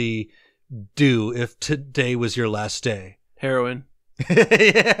actually do if today was your last day? Heroin.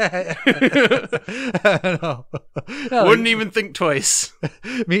 Yeah. I know. No, Wouldn't even think twice.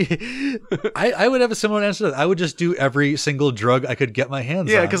 I would have a similar answer to that. I would just do every single drug I could get my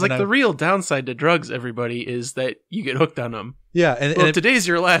hands on. Yeah, because like the real downside to drugs, everybody, is that you get hooked on them. Yeah, and if today's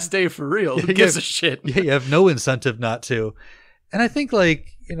your last day for real, who gives a shit? Yeah, you have no incentive not to. And I think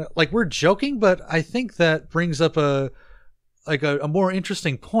we're joking, but I think that brings up a more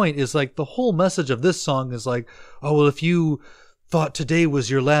interesting point is like the whole message of this song is like, oh, well, if you thought today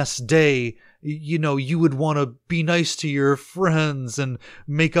was your last day, you would want to be nice to your friends and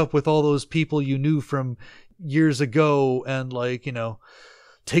make up with all those people you knew from years ago and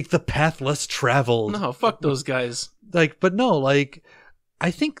take the path less traveled. No, fuck those guys. I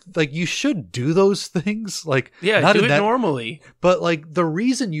think you should do those things. Not do it normally. But the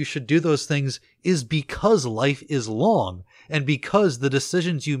reason you should do those things is because life is long and because the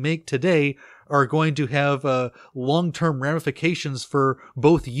decisions you make today are going to have long-term ramifications for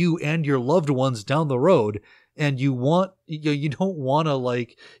both you and your loved ones down the road. And you don't want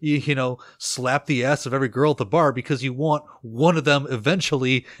to slap the ass of every girl at the bar because you want one of them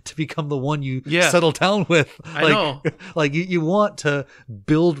eventually to become the one you settle down with. I know. You want to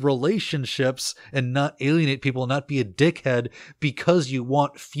build relationships and not alienate people, not be a dickhead because you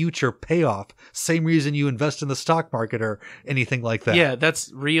want future payoff. Same reason you invest in the stock market or anything like that. Yeah,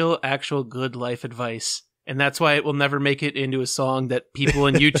 that's real, actual good life advice. And that's why it will never make it into a song that people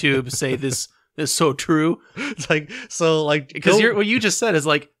on YouTube say this is so true. It's because what you just said is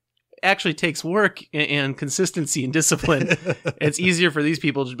actually takes work and consistency and discipline. It's easier for these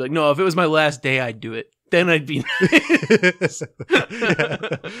people to be like, no, if it was my last day, I'd do it. Then I'd be nice.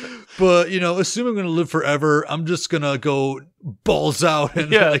 Yeah. But, assuming I'm going to live forever, I'm just going to go balls out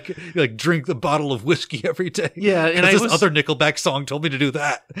and drink the bottle of whiskey every day. Yeah. And this other Nickelback song told me to do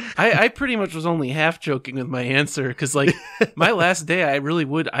that. I pretty much was only half joking with my answer because my last day,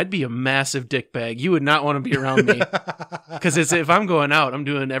 I'd be a massive dickbag. You would not want to be around me because if I'm going out, I'm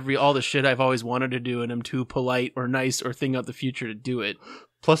doing all the shit I've always wanted to do and I'm too polite or nice or think out the future to do it.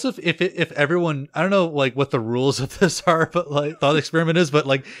 Plus, if everyone, I don't know what the rules of this are, but thought experiment is,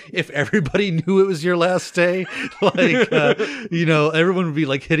 but if everybody knew it was your last day, everyone would be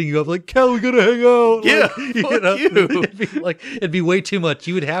hitting you up Cal, we gotta hang out. Yeah, fuck you. It'd be way too much.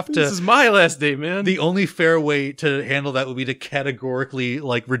 You would have to. This is my last day, man. The only fair way to handle that would be to categorically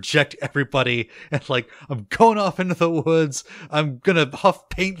reject everybody and I'm going off into the woods. I'm gonna huff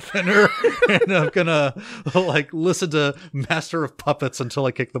paint thinner and I'm gonna listen to Master of Puppets until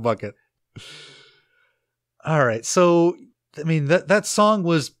I kick the bucket. All right, so that song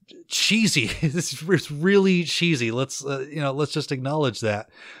was cheesy. It's really cheesy. Let's just acknowledge that.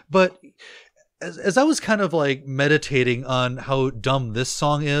 But as I was kind of like meditating on how dumb this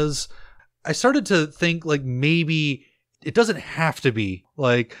song is, I started to think like maybe it doesn't have to be.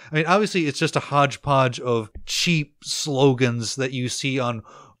 Like, I mean, obviously it's just a hodgepodge of cheap slogans that you see on,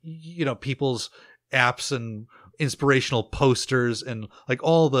 people's apps and inspirational posters and like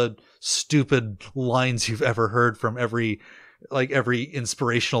all the stupid lines you've ever heard from every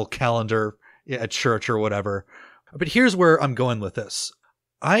inspirational calendar at church or whatever. But here's where I'm going with this.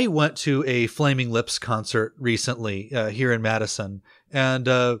 I went to a Flaming Lips concert recently here in Madison, and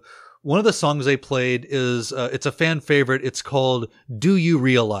one of the songs they played is it's a fan favorite. It's called "Do You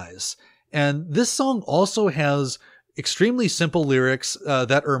Realize?" And this song also has extremely simple lyrics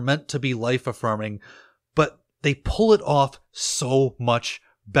that are meant to be life affirming, but they pull it off so much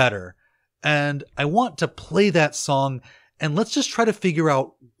better. And I want to play that song, and let's just try to figure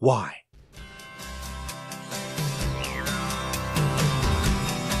out why.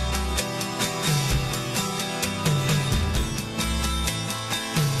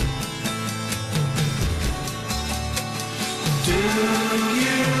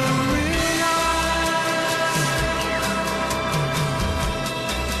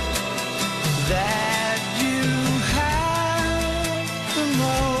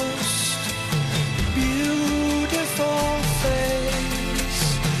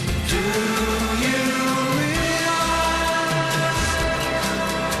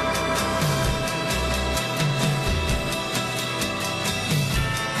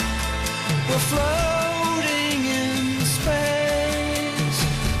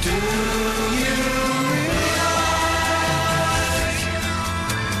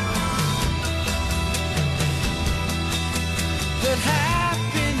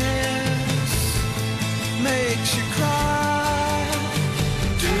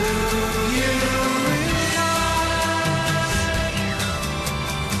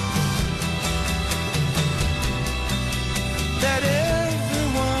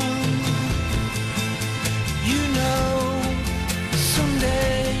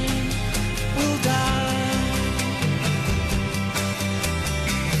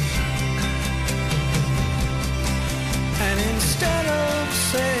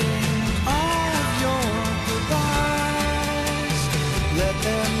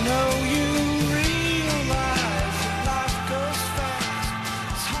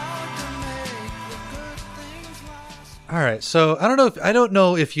 All right, so I don't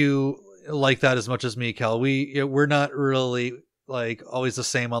know if you like that as much as me, Cal. We're not really like always the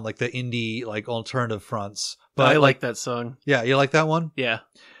same on like the indie like alternative fronts. But I like that song. Yeah, you like that one? Yeah.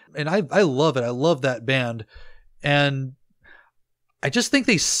 And I love it. I love that band. And I just think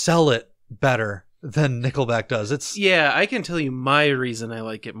they sell it better than Nickelback does. Yeah, I can tell you my reason I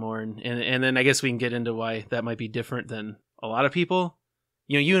like it more, and then I guess we can get into why that might be different than a lot of people.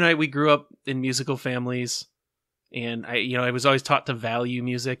 You and I, we grew up in musical families. And I was always taught to value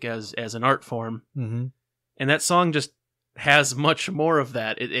music as an art form. Mm-hmm. And that song just has much more of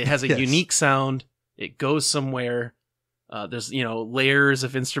that. It has a unique sound. It goes somewhere. There's, layers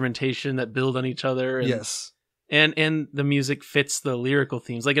of instrumentation that build on each other. And, yes. And the music fits the lyrical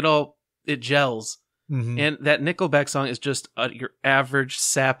themes. Like it gels. Mm-hmm. And that Nickelback song is just your average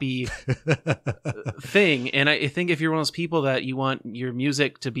sappy thing. And I think if you're one of those people that you want your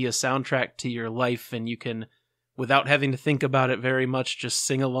music to be a soundtrack to your life and you can, without having to think about it very much, just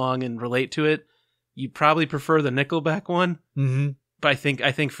sing along and relate to it, you probably prefer the Nickelback one. Mm-hmm. But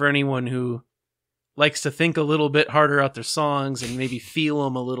I think for anyone who likes to think a little bit harder out their songs and maybe feel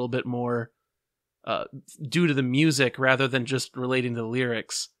them a little bit more due to the music rather than just relating to the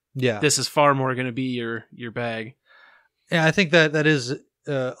lyrics, this is far more going to be your bag. Yeah, I think that is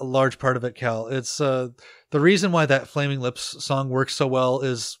a large part of it, Cal. It's the reason why that Flaming Lips song works so well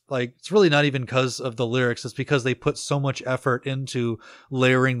is like, it's really not even because of the lyrics. It's because they put so much effort into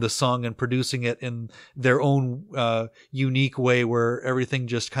layering the song and producing it in their own unique way where everything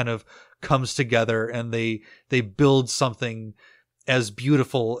just kind of comes together and they build something as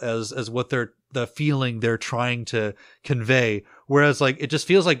beautiful as what the feeling they're trying to convey. Whereas like, it just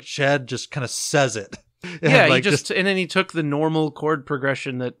feels like Chad just kind of says it. Yeah, like, and then he took the normal chord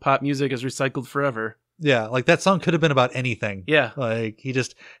progression that pop music has recycled forever. Yeah, like that song could have been about anything. Yeah. Like he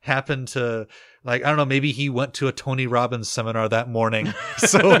just happened to, like, I don't know, maybe he went to a Tony Robbins seminar that morning.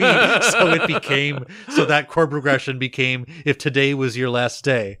 So that chord progression became If Today Was Your Last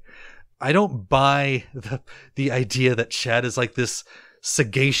Day. I don't buy the idea that Chad is like this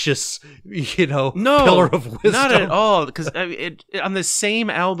sagacious, No, pillar of wisdom. not at all. Because on the same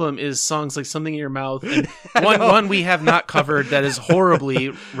album is songs like "Something in Your Mouth" and one we have not covered that is horribly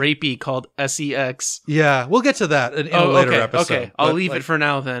rapey called "Sex." Yeah, we'll get to that in a later episode. Okay, I'll leave it for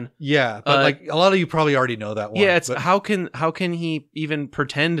now then. Yeah, but like a lot of you probably already know that one. Yeah, it's how can he even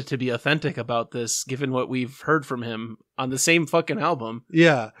pretend to be authentic about this, given what we've heard from him on the same fucking album?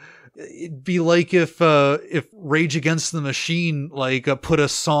 Yeah. It'd be like if Rage Against the Machine put a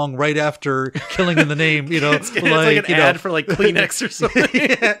song right after Killing in the Name, it's like an ad for like Kleenex or something.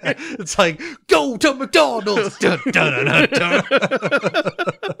 Yeah. It's like, go to McDonald's. Dun, dun, dun, dun,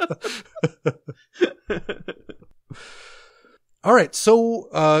 dun. All right,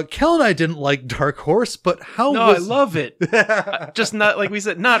 so Kel and I didn't like Dark Horse, but I love it. Just not, like we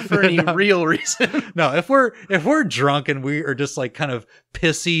said, not for any real reason. No, if we're drunk and we are just like kind of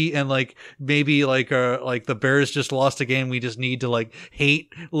pissy and like maybe like the Bears just lost a game, we just need to like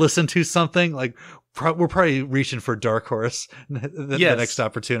listen to something, like we're probably reaching for Dark Horse the next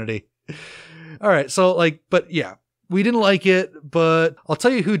opportunity. All right, so but yeah, we didn't like it, but I'll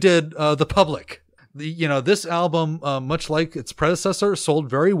tell you who did. The Public. This album, much like its predecessor, sold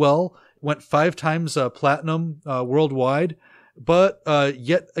very well, went 5 times platinum worldwide, but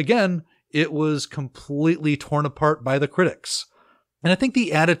yet again, it was completely torn apart by the critics. And I think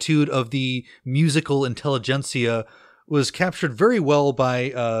the attitude of the musical intelligentsia was captured very well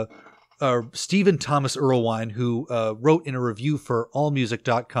by Stephen Thomas Erlewine, who wrote in a review for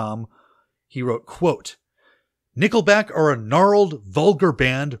AllMusic.com, he wrote, quote, "Nickelback are a gnarled, vulgar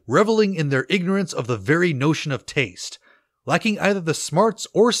band reveling in their ignorance of the very notion of taste, lacking either the smarts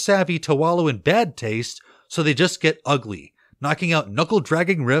or savvy to wallow in bad taste, so they just get ugly, knocking out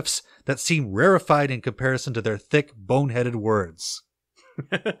knuckle-dragging riffs that seem rarefied in comparison to their thick, boneheaded words."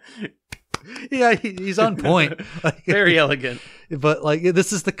 Yeah, he's on point. Very elegant. But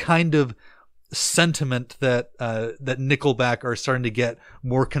this is the kind of sentiment that Nickelback are starting to get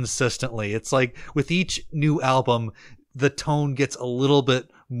more consistently. It's like with each new album, the tone gets a little bit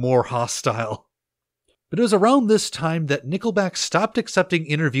more hostile. But it was around this time that Nickelback stopped accepting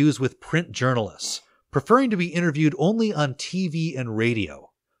interviews with print journalists, preferring to be interviewed only on TV and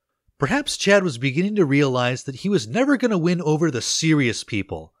radio. Perhaps Chad was beginning to realize that he was never going to win over the serious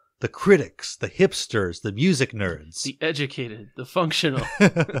people, the critics, the hipsters, the music nerds. The educated, the functional.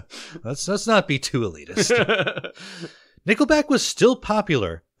 Let's not be too elitist. Nickelback was still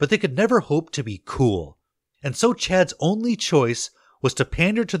popular, but they could never hope to be cool. And so Chad's only choice was to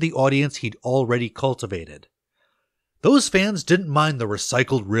pander to the audience he'd already cultivated. Those fans didn't mind the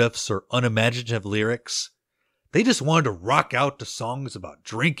recycled riffs or unimaginative lyrics. They just wanted to rock out to songs about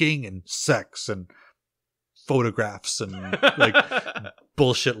drinking and sex and photographs and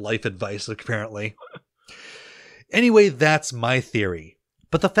bullshit life advice, apparently. Anyway, that's my theory.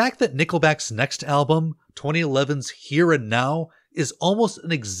 But the fact that Nickelback's next album, 2011's Here and Now, is almost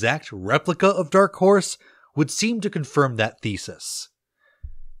an exact replica of Dark Horse would seem to confirm that thesis.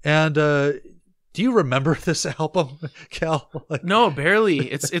 And do you remember this album, Cal? No,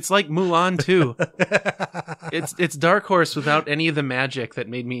 barely. It's like Mulan too. It's Dark Horse without any of the magic that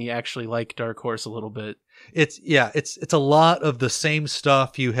made me actually like Dark Horse a little bit. It's a lot of the same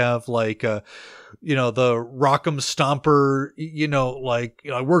stuff. You have the Rock'em Stomper,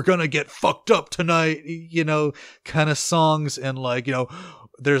 we're gonna get fucked up tonight, kind of songs, and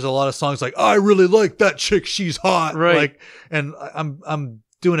there's a lot of songs like I really like that chick, she's hot, right? And I'm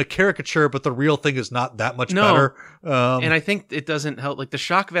doing a caricature, but the real thing is not that much better. And I think it doesn't help. Like the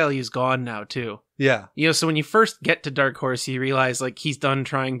shock value is gone now too. Yeah. So when you first get to Dark Horse, you realize he's done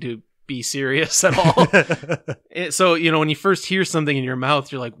trying to be serious at all. So, when you first hear something in your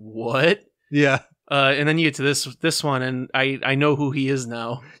mouth, you're like, what? Yeah. And then you get to this one, and I know who he is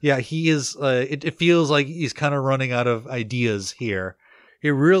now. Yeah, he is. It feels like he's kind of running out of ideas here.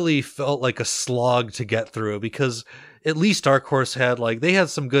 It really felt like a slog to get through, because at least Dark Horse had they had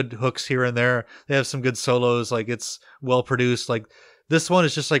some good hooks here and there. They have some good solos. It's well produced. This one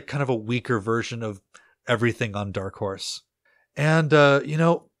is just kind of a weaker version of everything on Dark Horse. And,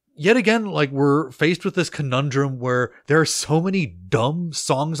 yet again, we're faced with this conundrum where there are so many dumb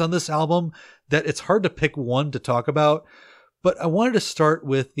songs on this album that it's hard to pick one to talk about. But I wanted to start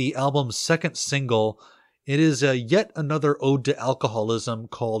with the album's second single. It is yet another ode to alcoholism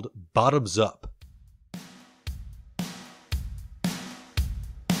called Bottoms Up.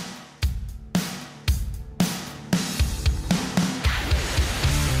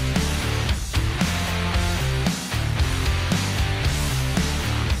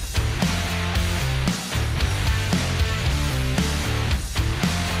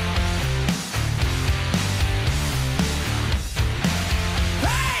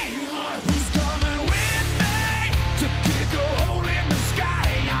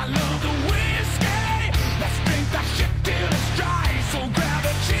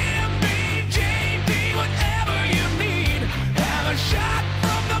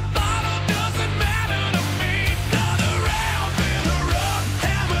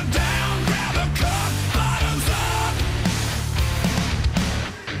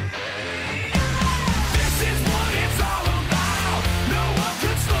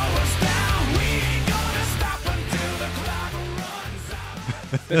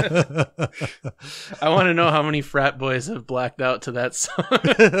 I want to know how many frat boys have blacked out to that song.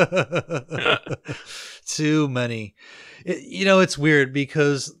 Too many. It's weird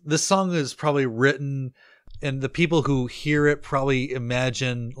because this song is probably written, and the people who hear it probably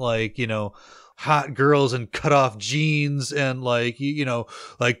imagine hot girls and cut off jeans and like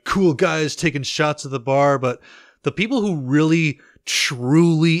cool guys taking shots at the bar. But the people who really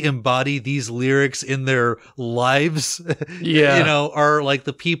truly embody these lyrics in their lives, are like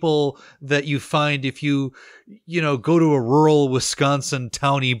the people that you find if you go to a rural Wisconsin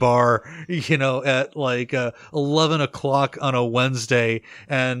towny bar, at like 11 o'clock on a Wednesday,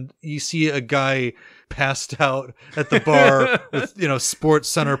 and you see a guy passed out at the bar with Sports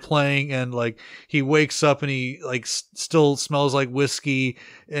Center playing, and like he wakes up and he like still smells like whiskey,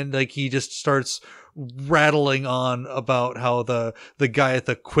 and like he just starts rattling on about how the guy at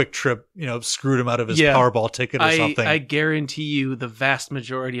the Quick Trip screwed him out of his Powerball ticket or something. I guarantee you the vast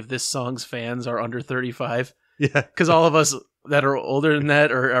majority of this song's fans are under 35. Yeah, because all of us that are older than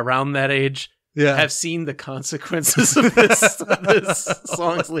that or around that age have seen the consequences of this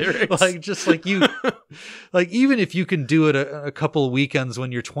song's lyrics. Like, just like you, like, even if you can do it a couple of weekends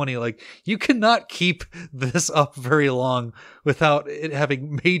when you're 20, like, you cannot keep this up very long without it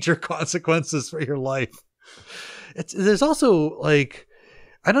having major consequences for your life. There's also, like,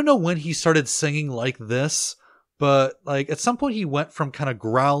 I don't know when he started singing like this, but, like, at some point he went from kind of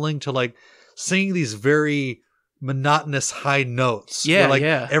growling to, like, singing these very monotonous high notes.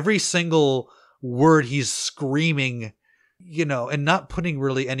 Yeah, every single word he's screaming, and not putting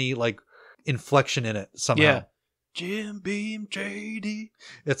really any like inflection in it somehow. Yeah. Jim Beam JD.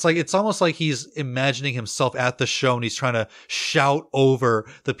 It's almost like he's imagining himself at the show and he's trying to shout over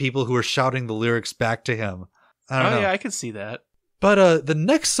the people who are shouting the lyrics back to him. I don't know. Yeah, I could see that. But the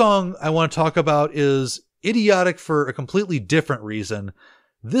next song I want to talk about is idiotic for a completely different reason.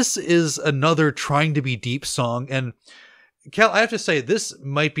 This is another trying to be deep song, and Cal, I have to say, this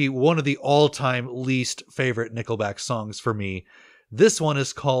might be one of the all-time least favorite Nickelback songs for me. This one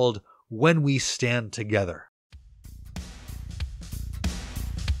is called When We Stand Together.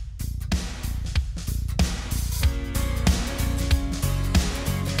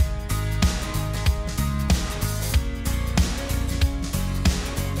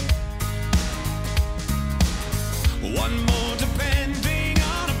 One more depending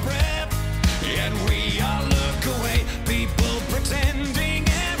on a breath, and we all look away. People pretending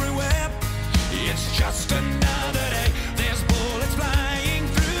everywhere. It's just another day. There's bullets flying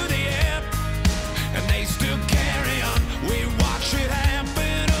through the air, and they still carry on. We watch it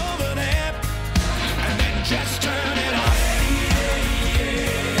happen over there, and then just turn it off.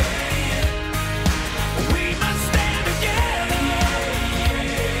 We must stand together.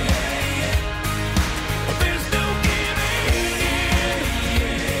 There's no giving in.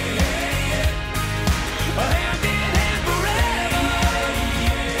 Hand in hand forever.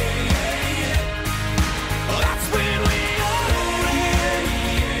 That's when we are in. That's when we are in.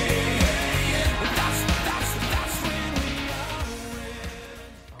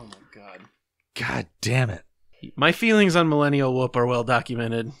 Oh my god. God damn it. My feelings on Millennial Whoop are well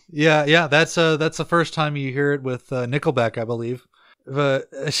documented. Yeah, that's the first time you hear it with Nickelback, I believe. But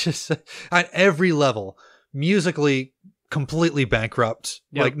it's just on every level, musically completely bankrupt.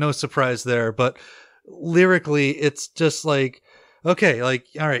 Yep. Like, no surprise there. But lyrically, it's just like, okay, like,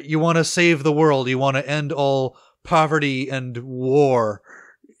 all right, you want to save the world, you want to end all poverty and war,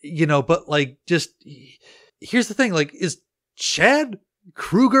 but like, just here's the thing, like, is Chad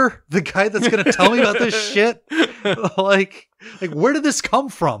Kruger the guy that's going to tell me about this shit? Like where did this come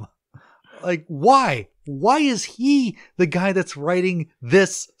from? Like, why is he the guy that's writing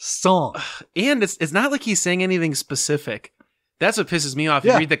this song? And it's not like he's saying anything specific. That's what pisses me off.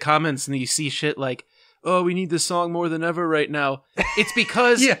 Yeah. You read the comments and you see shit like, oh, we need this song more than ever right now. It's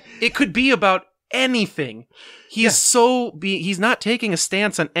because it could be about anything. He's not taking a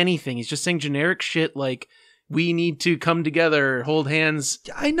stance on anything. He's just saying generic shit like, we need to come together, hold hands.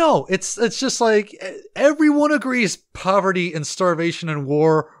 I know. It's just like everyone agrees poverty and starvation and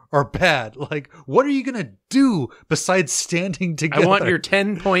war are bad. Like, what are you going to do besides standing together? I want your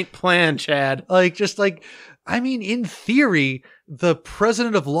 10-point plan, Chad. Like, just like, I mean, in theory, the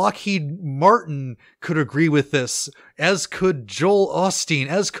president of Lockheed Martin could agree with this, as could Joel Osteen,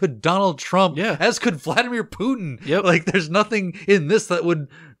 as could Donald Trump, as could Vladimir Putin. Yep. Like, there's nothing in this that would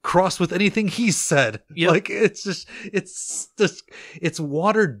cross with anything he said. Yep. Like, it's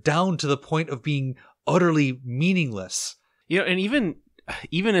watered down to the point of being utterly meaningless. And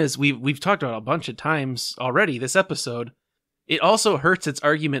even as we've talked about a bunch of times already this episode, it also hurts its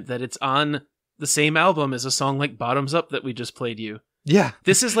argument that it's on the same album as a song like Bottoms Up that we just played you. Yeah.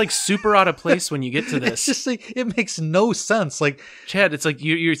 This is like super out of place when you get to this. It's just like, it makes no sense. Like, Chad, it's like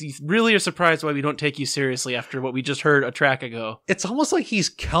you really are surprised why we don't take you seriously after what we just heard a track ago. it's almost like he's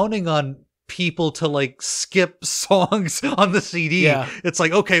counting on people to like skip songs on the CD. Yeah. It's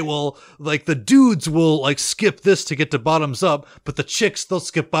like, okay, well, like the dudes will like skip this to get to Bottoms Up, but the chicks, they'll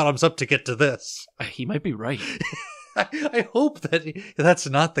skip Bottoms Up to get to this. He might be right. I hope that that's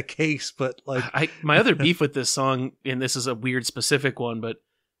not the case, but like, My other beef with this song, and this is a weird specific one, but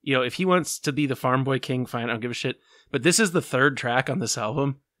you know, if he wants to be the Farm Boy King, fine, I don't give a shit. But this is the third track on this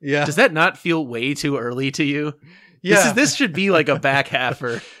album. yeah, Does that not feel way too early to you? yeah, This should be like a back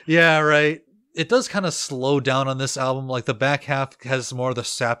halfer. yeah, right. It does kind of slow down on this album. Like the back half has more of the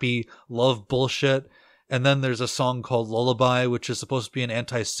sappy love bullshit, and then there's a song called Lullaby, which is supposed to be an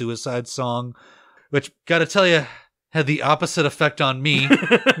anti-suicide song, which gotta tell you, had the opposite effect on me.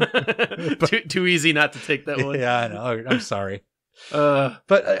 Too easy not to take that one. Yeah, I know. I'm sorry. Uh,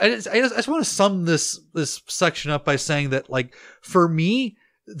 But I just want to sum this section up by saying that, like, for me,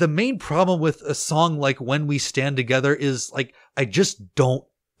 the main problem with a song like When We Stand Together is like, I just don't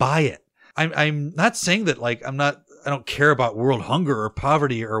buy it. I'm not saying that like I don't care about world hunger or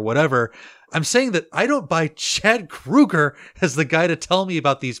poverty or whatever. I'm saying that I don't buy Chad Kroeger as the guy to tell me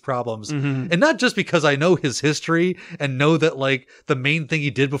about these problems. mhm. And not just because I know his history and know that like the main thing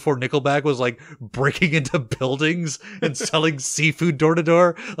he did before Nickelback was like breaking into buildings and selling seafood door to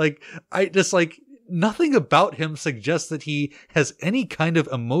door. Like, I just like, nothing about him suggests that he has any kind of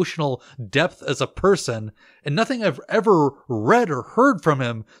emotional depth as a person, and nothing I've ever read or heard from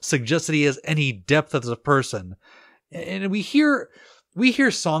him suggests that he has any depth as a person. And we hear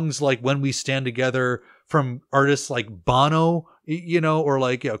songs like When We Stand Together from artists like Bono, you know, or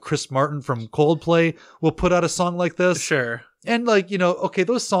like, you know, Chris Martin from Coldplay will put out a song like this. Sure. And like, you know, okay,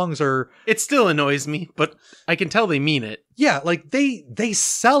 those songs are, It still annoys me, but I can tell they mean it. yeah, like they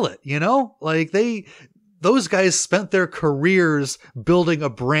sell it, you know, like those guys spent their careers building a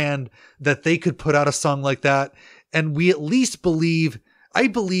brand that they could put out a song like that. And we at least I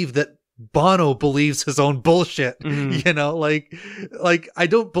believe that Bono believes his own bullshit, Mhm. you know, like I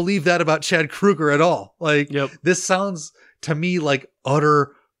don't believe that about Chad Kroeger at all. Like, Yep. this sounds to me like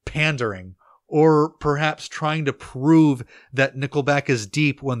utter pandering, or perhaps trying to prove that Nickelback is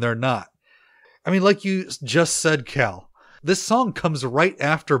deep when they're not. I mean, like you just said, Cal, this song comes right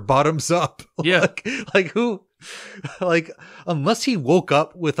after Bottoms Up. Yeah. like who, like, unless he woke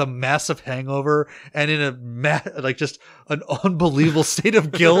up with a massive hangover and in like just an unbelievable state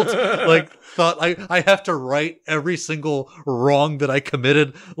of guilt, like thought I have to right every single wrong that I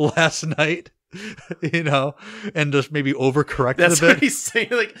committed last night. You know, and just maybe overcorrected That's a bit. what he's saying.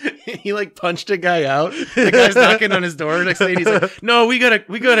 Like he like punched a guy out. The guy's knocking on his door next day. And he's like, "No, we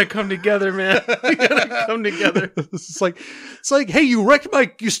gotta come together, man. We gotta come together." It's like, hey,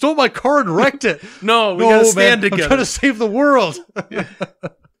 you stole my car and wrecked it. No, we gotta stand man, I'm together. trying to save the world.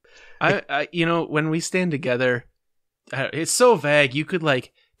 I you know, when we stand together, it's so vague. You could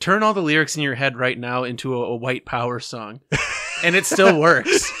like turn all the lyrics in your head right now into a white power song, and it still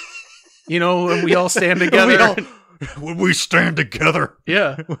works. You know, when we all stand together. When we stand together.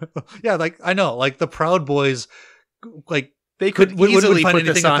 Yeah. Yeah, like, I know, like the Proud Boys, like, They could easily find put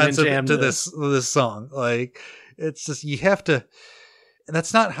this anything on and offensive jam to this song. Like, it's just, you have to, and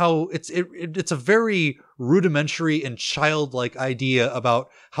that's not how it's a very rudimentary and childlike idea about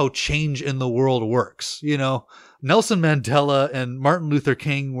how change in the world works. You know, Nelson Mandela and Martin Luther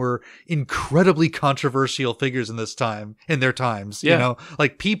King were incredibly controversial figures in their times. Yeah. You know,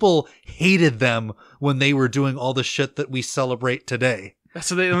 like people hated them when they were doing all the shit that we celebrate today.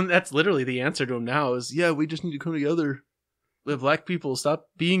 So that's literally the answer to him now is, yeah, we just need to come together. The black people, stop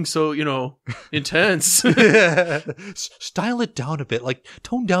being so, you know, intense. Style it down a bit, like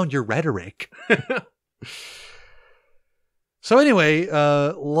tone down your rhetoric. So anyway,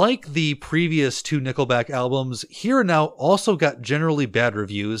 like the previous two Nickelback albums, Here and Now also got generally bad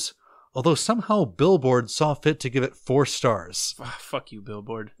reviews, although somehow Billboard saw fit to give it 4 stars. Fuck you,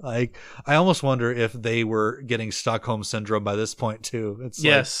 Billboard. Like, I almost wonder if they were getting Stockholm Syndrome by this point too. It's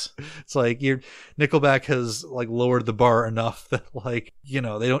Yes. it's like Nickelback has like lowered the bar enough that, like, you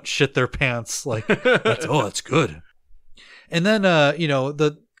know, they don't shit their pants. Like, that's good. And then, you know,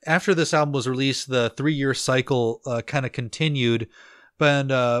 after this album was released, the 3-year cycle kind of continued,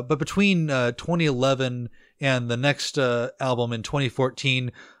 but between 2011 and the next album in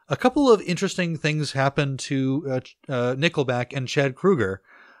 2014, a couple of interesting things happened to Nickelback and Chad Kroeger.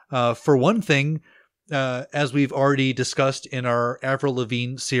 For one thing, as we've already discussed in our Avril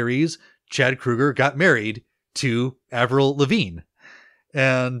Lavigne series, Chad Kroeger got married to Avril Lavigne.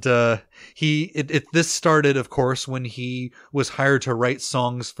 And this started, of course, when he was hired to write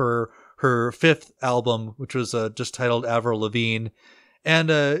songs for her fifth album, which was just titled Avril Lavigne.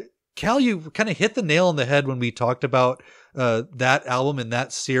 And Cal, you kind of hit the nail on the head when we talked about that album in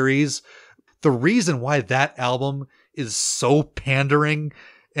that series. The reason why that album is so pandering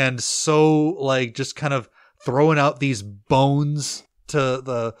and so like just kind of throwing out these bones to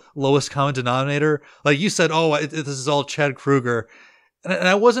the lowest common denominator. Like you said, this is all Chad Kroeger. And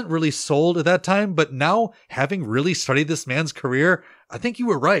I wasn't really sold at that time, but now having really studied this man's career, I think you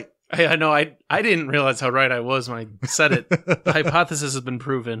were right. I know. I didn't realize how right I was when I said it. The hypothesis has been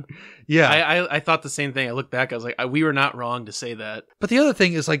proven. Yeah. I thought the same thing. I looked back. I was like, we were not wrong to say that. But the other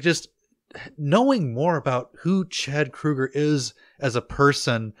thing is like just knowing more about who Chad Kroeger is as a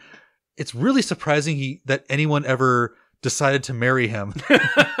person. It's really surprising that anyone ever decided to marry him.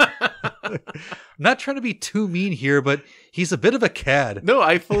 I'm not trying to be too mean here, but he's a bit of a cad. No,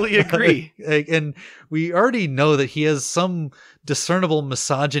 I fully agree. And we already know that he has some discernible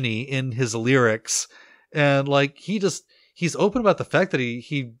misogyny in his lyrics. And like he's open about the fact that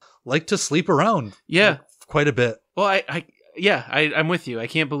he liked to sleep around. Yeah. Quite a bit. Well, I'm with you. I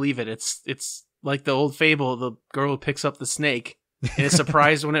can't believe it. It's like the old fable, the girl who picks up the snake and is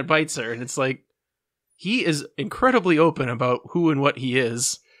surprised when it bites her. And it's like, he is incredibly open about who and what he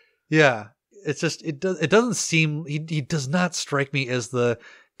is. Yeah. It's just, it doesn't seem, he does not strike me as the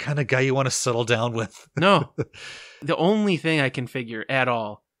kind of guy you want to settle down with. No. The only thing I can figure at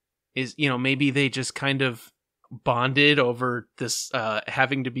all is, maybe they just kind of bonded over this,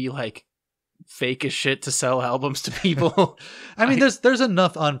 having to be like fake as shit to sell albums to people. I mean, there's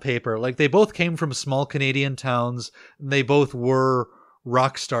enough on paper. Like they both came from small Canadian towns. And they both were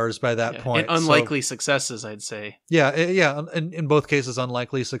rock stars by that point. And unlikely successes, I'd say. Yeah. In both cases,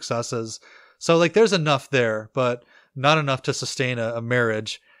 unlikely successes. So like there's enough there, but not enough to sustain a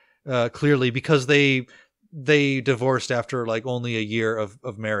marriage, clearly, because they divorced after like only a year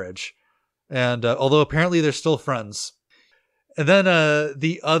of marriage. And although apparently they're still friends. And then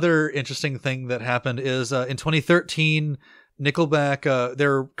the other interesting thing that happened is in 2013, Nickelback,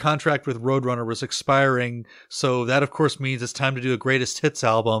 their contract with Roadrunner was expiring. So that, of course, means it's time to do a greatest hits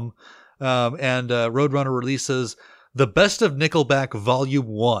album. And Roadrunner releases The Best of Nickelback Volume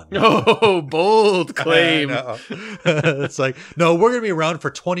 1. Oh, bold claim. It's like, no, we're going to be around for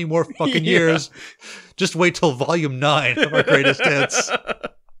 20 more fucking years. Just wait till Volume 9 of our greatest hits.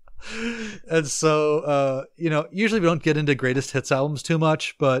 And so, usually we don't get into greatest hits albums too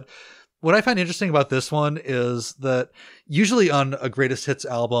much, but what I find interesting about this one is that usually on a greatest hits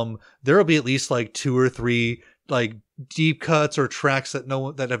album, there will be at least like 2 or 3 like deep cuts or tracks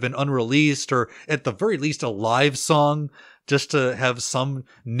that have been unreleased, or at the very least a live song, just to have some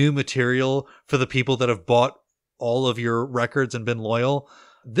new material for the people that have bought all of your records and been loyal.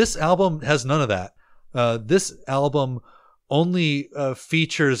 This album has none of that. This album only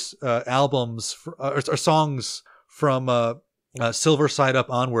features albums or songs from Silver Side Up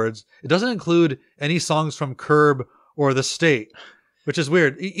onwards. It doesn't include any songs from Curb or The State, which is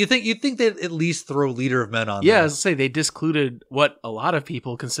weird. You think they'd at least throw Leader of Men on there. Yeah, as I say, they discluded what a lot of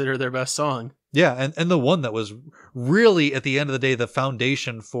people consider their best song. Yeah, and the one that was really, at the end of the day, the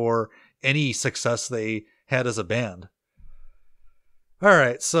foundation for any success they had as a band. All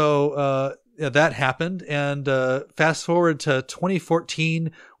right, so that happened, and fast forward to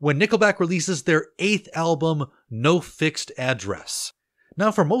 2014 when Nickelback releases their 8th album, No Fixed Address.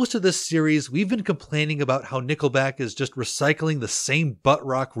 Now, for most of this series, we've been complaining about how Nickelback is just recycling the same butt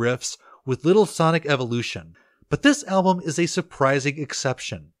rock riffs with little sonic evolution, but this album is a surprising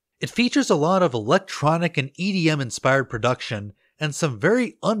exception. It features a lot of electronic and EDM-inspired production and some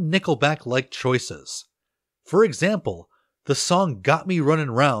very un-Nickelback-like choices. For example, the song Got Me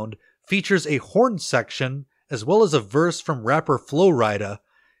Runnin' Round features a horn section as well as a verse from rapper Flo Rida,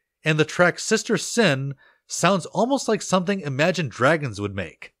 and the track Sister Sin sounds almost like something Imagine Dragons would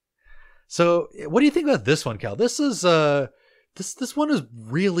make. So, what do you think about this one, Cal? This is this one is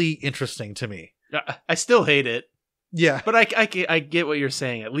really interesting to me. I still hate it. Yeah, but I get what you're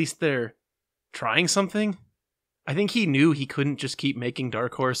saying. At least they're trying something. I think he knew he couldn't just keep making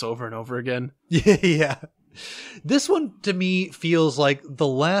Dark Horse over and over again. Yeah. This one, to me, feels like the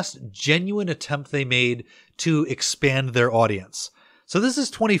last genuine attempt they made to expand their audience. So this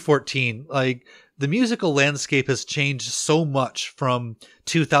is 2014. Like, the musical landscape has changed so much from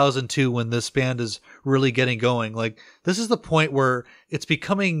 2002 when this band is really getting going. Like, this is the point where it's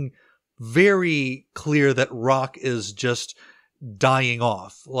becoming very clear that rock is just dying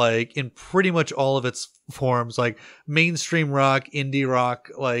off, like in pretty much all of its forms. Like mainstream rock, indie rock,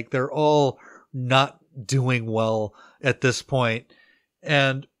 like they're all not doing well at this point.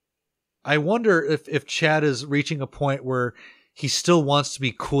 And I wonder if Chad is reaching a point where he still wants to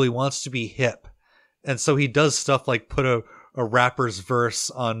be cool. He wants to be hip. And so he does stuff like put a rapper's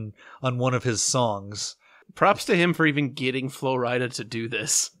verse on one of his songs. Props to him for even getting Flo Rida to do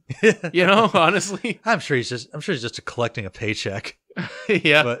this. You know, honestly. I'm sure he's just collecting a paycheck.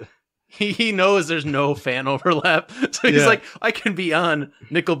 Yeah. But he knows there's no fan overlap. So he's like, I can be on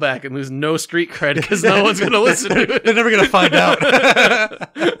Nickelback and lose no street cred because no one's going to listen to it. They're never going to find out.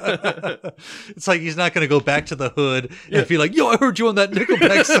 It's like he's not going to go back to the hood and be like, yo, I heard you on that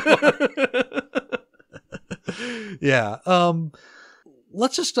Nickelback song. Yeah.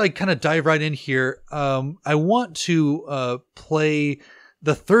 Let's just like kind of dive right in here. I want to play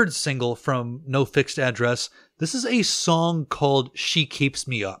the third single from No Fixed Address. This is a song called She Keeps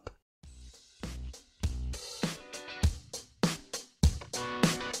Me Up.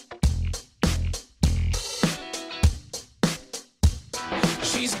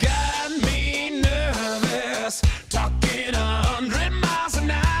 She's got me nervous, talking 100 miles an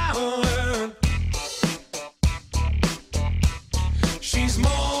hour. She's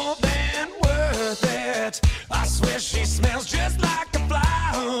more than worth it. I swear she smells just like a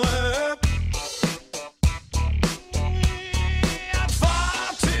flower. I'd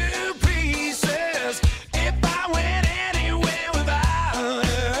fall to pieces if I went anywhere without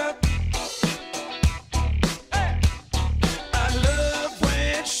her. I love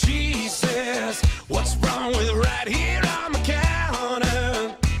when she says, what's wrong with right here on the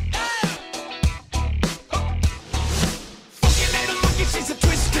counter? Funky little monkey, she's a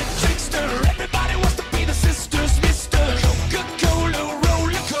twisted trickster. Everybody wants to be the sister's mister. Coca-Cola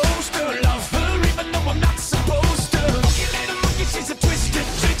roller coaster. Love her even though I'm not supposed to. Funky little monkey, she's a twisted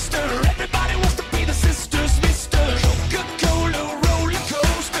trickster. Everybody wants to be the sister's mister. Coca-Cola roller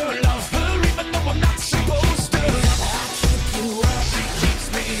coaster. Love her even though I'm not supposed to. She keeps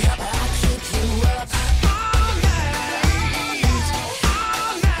me up. I keep you up all night,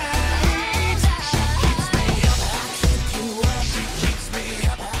 all night. She keeps me up. I keep you up. She keeps me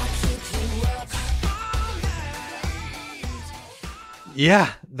up. I keep you up all night.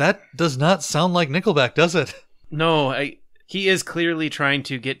 Yeah, that does not sound like Nickelback, does it? No, he is clearly trying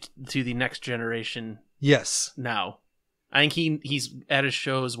to get to the next generation Yes. now. I think he's at his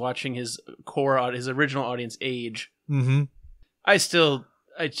shows watching his his original audience age. Mm-hmm. I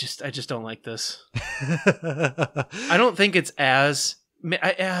just don't like this. I don't think it's as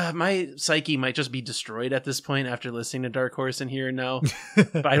my psyche might just be destroyed at this point after listening to Dark Horse and Here and Now,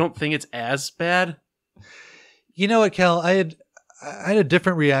 but I don't think it's as bad. You know what, Cal? I had a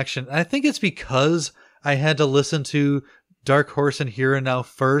different reaction. I think it's because I had to listen to Dark Horse and Here and Now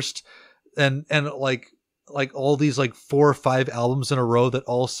first, and like all these like 4 or 5 albums in a row that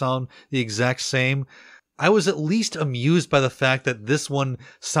all sound the exact same. I was at least amused by the fact that this one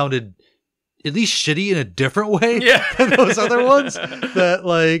sounded at least shitty in a different way than those other ones. That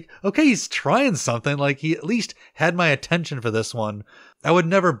like, okay, he's trying something. Like he at least had my attention for this one. I would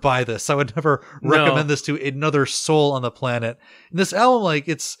never buy this. I would never recommend this to another soul on the planet. And this album, like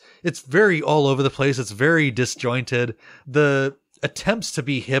it's very all over the place. It's very disjointed. The attempts to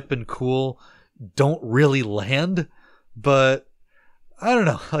be hip and cool don't really land, but I don't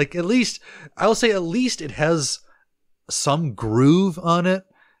know. Like at least it has some groove on it,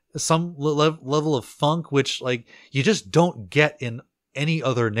 some level of funk, which like you just don't get in any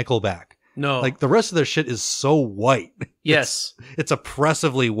other Nickelback. No, like the rest of their shit is so white. Yes, it's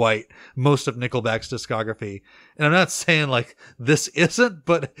oppressively white. Most of Nickelback's discography, and I'm not saying like this isn't,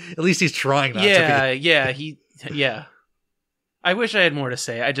 but at least he's trying not to be. Yeah. I wish I had more to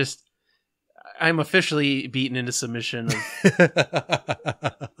say. I'm officially beaten into submission.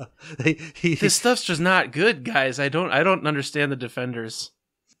 This stuff's just not good, guys. I don't understand the defenders.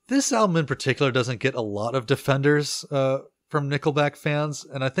 This album in particular doesn't get a lot of defenders from Nickelback fans,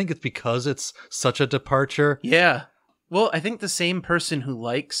 and I think it's because it's such a departure. Yeah. Well, I think the same person who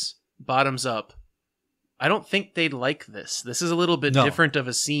likes Bottoms Up, I don't think they'd like this. This is a little bit different of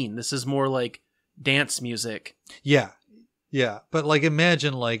a scene. This is more like dance music. Yeah. Yeah, but like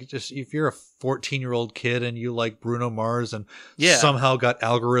imagine like just if you're a 14-year-old kid and you like Bruno Mars and somehow got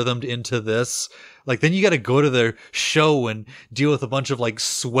algorithmed into this, like then you got to go to their show and deal with a bunch of like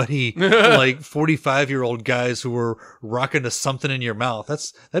sweaty like 45-year-old guys who were rocking to Something in Your Mouth.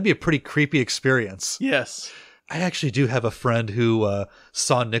 That'd be a pretty creepy experience. Yes. I actually do have a friend who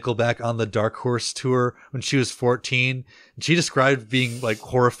saw Nickelback on the Dark Horse tour when she was 14. She described being like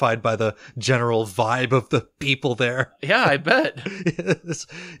horrified by the general vibe of the people there. Yeah, I bet.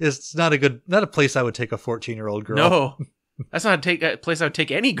 It's not a place I would take a 14-year-old girl. No, that's not a place I would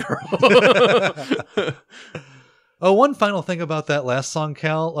take any girl. Oh, one final thing about that last song,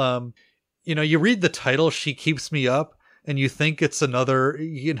 Cal. You read the title, She Keeps Me Up, and you think it's another,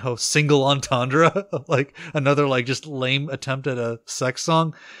 single entendre, like another like just lame attempt at a sex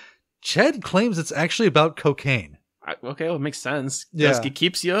song. Chad claims it's actually about cocaine. Okay, well, it makes sense. Yeah. It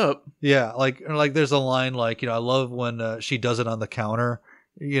keeps you up. Yeah, like there's a line like, I love when she does it on the counter,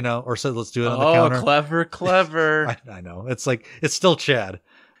 or says let's do it on the counter. Oh, clever. I know. It's like, it's still Chad.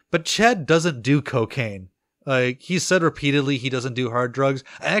 But Chad doesn't do cocaine. Like, he said repeatedly he doesn't do hard drugs.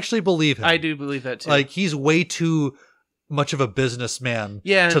 I actually believe him. I do believe that too. Like, he's way too much of a businessman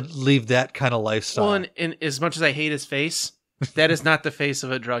to leave that kind of lifestyle. Well, and as much as I hate his face, that is not the face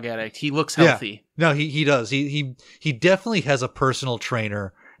of a drug addict. He looks healthy. Yeah. No, he does. He definitely has a personal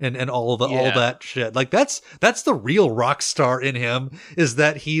trainer and all that shit. Like, that's the real rock star in him, is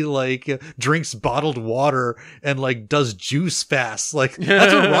that he like drinks bottled water and like does juice fasts. Like,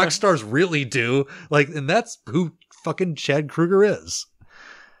 that's what rock stars really do. Like, and that's who fucking Chad Kroeger is.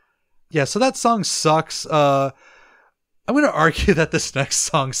 Yeah, so that song sucks. I'm going to argue that this next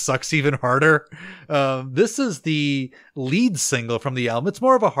song sucks even harder. This is the lead single from the album. It's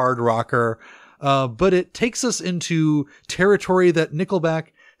more of a hard rocker, but it takes us into territory that Nickelback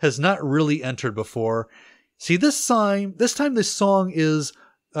has not really entered before. See, this time this song is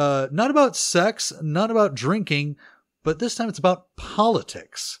not about sex, not about drinking, but this time it's about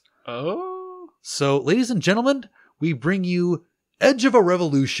politics. Oh. So, ladies and gentlemen, we bring you Edge of a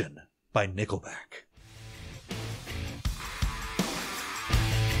Revolution by Nickelback.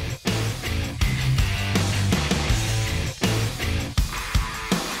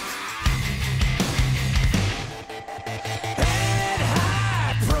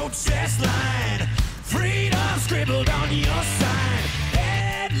 Protest line, freedom scribbled on your sign.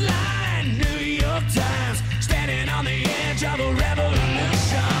 Headline, New York Times, standing on the edge of a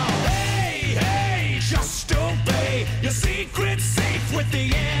revolution. Hey, hey, just obey your secret safe with the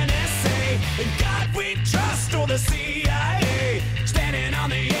NSA. In God we trust, or the CIA, standing on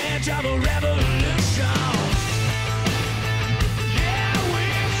the edge of a revolution. Yeah,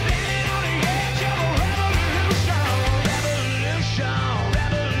 we're standing on the edge of a revolution.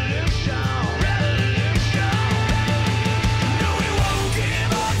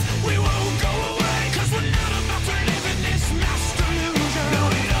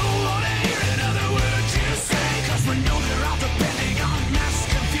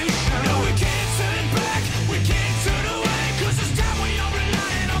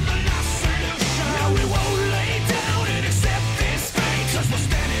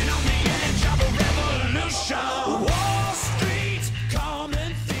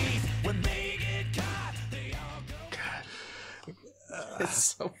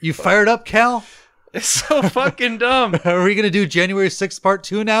 You fired up, Cal? It's so fucking dumb. Are we going to do January 6th part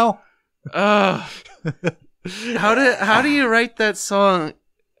 2 now? How do you write that song?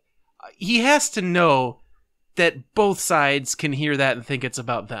 He has to know that both sides can hear that and think it's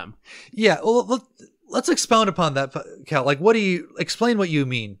about them. Yeah, well, let's expound upon that, Cal. Like, explain what you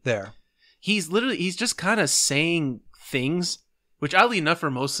mean there. He's just kind of saying things, which oddly enough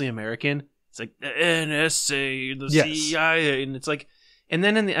are mostly American. It's like the NSA, the CIA, and it's like, and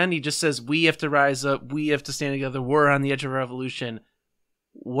then in the end he just says, we have to rise up, we have to stand together, we're on the edge of a revolution.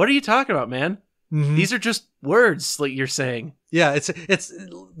 What are you talking about, man? Mm-hmm. These are just words, like you're saying. Yeah, it's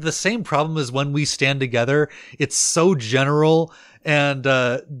the same problem as When We Stand Together. It's so general and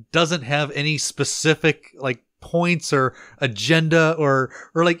doesn't have any specific like points or agenda or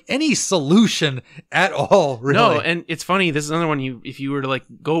like any solution at all, really. No, and it's funny, this is another one, if you were to like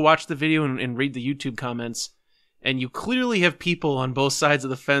go watch the video and read the YouTube comments, and you clearly have people on both sides of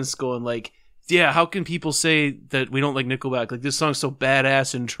the fence going like, yeah, how can people say that we don't like Nickelback? Like, this song's so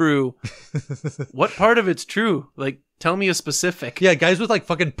badass and true. What part of it's true? Like, tell me a specific. Yeah, guys with like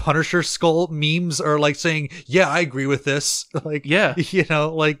fucking Punisher skull memes are like saying, yeah, I agree with this. Like, yeah,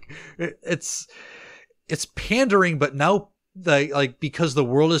 like it's pandering, but now like because the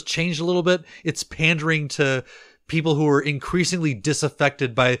world has changed a little bit, it's pandering to people who are increasingly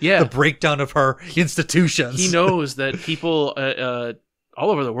disaffected by the breakdown of our institutions. He knows that people all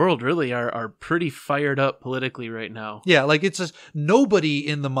over the world really are pretty fired up politically right now. Yeah, like it's just nobody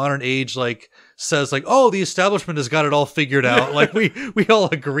in the modern age like says like, oh, the establishment has got it all figured out. Like we all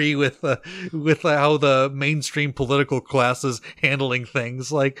agree with how the mainstream political class is handling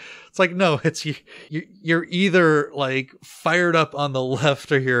things. Like it's like, no, it's you're either like fired up on the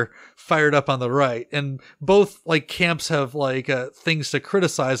left or you're fired up on the right, and both like camps have like things to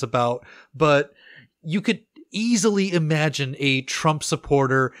criticize about, but you could easily imagine a Trump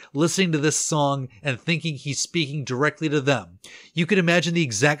supporter listening to this song and thinking he's speaking directly to them. You could imagine the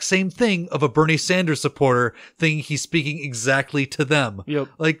exact same thing of a Bernie Sanders supporter thinking he's speaking exactly to them. Yep.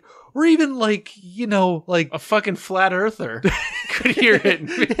 Like, or even like, you know, like A fucking flat earther could hear it.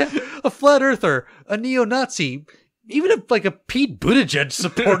 a flat earther, a neo-Nazi, even like a Pete Buttigieg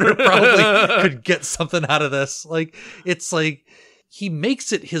supporter probably could get something out of this. Like, it's like he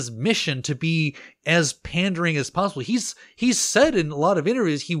makes it his mission to be as pandering as possible. He's said in a lot of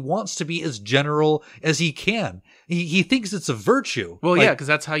interviews he wants to be as general as he can. He thinks it's a virtue. Well, yeah, because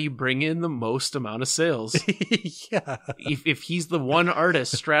that's how you bring in the most amount of sales. Yeah. If he's the one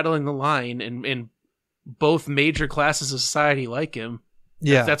artist straddling the line and both major classes of society like him,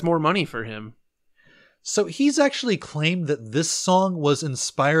 Yeah. that's more money for him. So he's actually claimed that this song was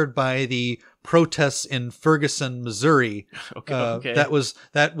inspired by the protests in Ferguson, Missouri. Okay. That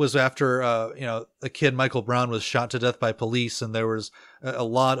was after a kid, Michael Brown, was shot to death by police, and there was a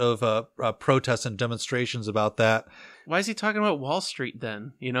lot of protests and demonstrations about that. Why is he talking about Wall Street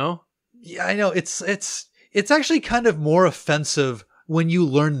then? You know? Yeah, I know it's actually kind of more offensive when you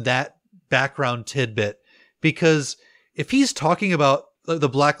learn that background tidbit, because if he's talking about the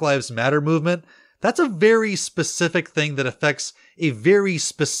Black Lives Matter movement, that's a very specific thing that affects a very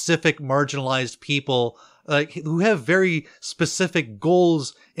specific marginalized people, like who have very specific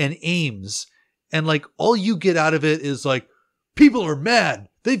goals and aims. And like all you get out of it is like, people are mad.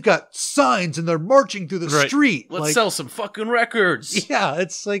 They've got signs and they're marching through the street. Let's like, sell some fucking records. Yeah,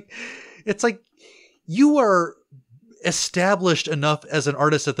 it's like you are established enough as an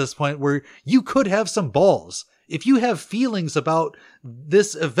artist at this point where you could have some balls. If you have feelings about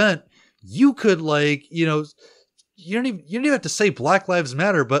this event, you could you don't even have to say Black Lives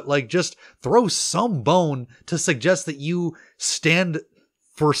Matter, but like just throw some bone to suggest that you stand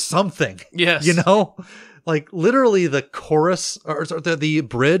for something. Yes. You know, like literally the chorus or the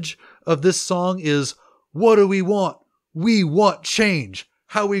bridge of this song is, "What do we want? We want change.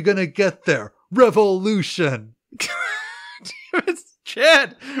 How are we going to get there? Revolution."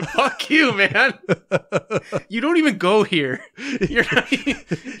 Chad, fuck you, man. You don't even go here.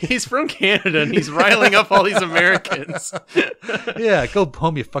 He's from Canada and he's riling up all these Americans. Yeah, go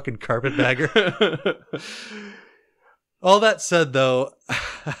home, you fucking carpetbagger. All that said, though,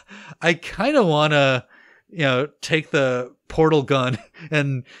 I kind of want to, take the portal gun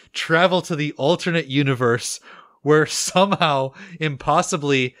and travel to the alternate universe where somehow,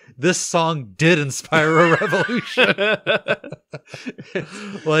 impossibly, this song did inspire a revolution.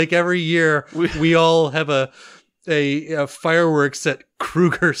 Like every year, we all have a fireworks at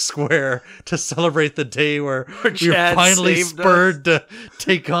Kruger Square to celebrate the day where you're finally spurred to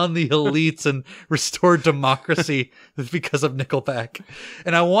take on the elites and restore democracy because of Nickelback.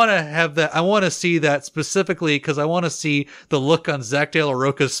 And I want to have that. I want to see that specifically because I want to see the look on Zach De La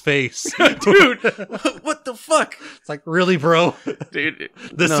Rocha's face. Dude, what the fuck? It's like, really, bro? Dude,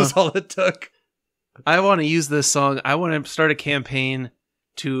 this is all it took. I want to use this song. I want to start a campaign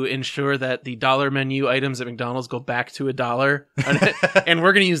to ensure that the dollar menu items at McDonald's go back to $1. And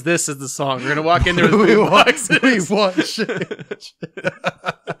we're going to use this as the song. We're going to walk in there with boxes. We want change.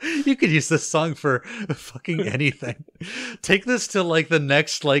 You could use this song for fucking anything. Take this to like the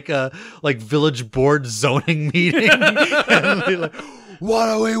next like village board zoning meeting. And be like,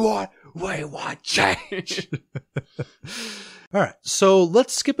 what do we want? We want change. All right, so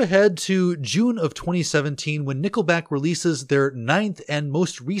let's skip ahead to June of 2017 when Nickelback releases their 9th and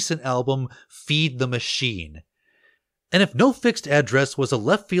most recent album, Feed the Machine. And if No Fixed Address was a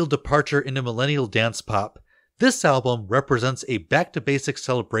left-field departure into millennial dance pop, this album represents a back-to-basics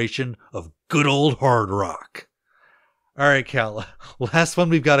celebration of good old hard rock. All right, Cal, last one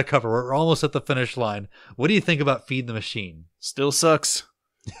we've got to cover. We're almost at the finish line. What do you think about Feed the Machine? Still sucks.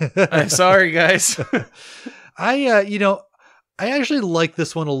 I'm sorry, guys. I actually like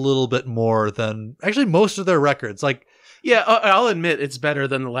this one a little bit more than actually most of their records. Like, yeah, I'll admit it's better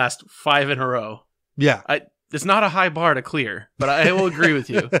than the last 5 in a row. Yeah. It's not a high bar to clear, but I will agree with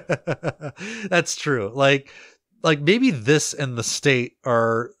you. That's true. Like maybe this and The State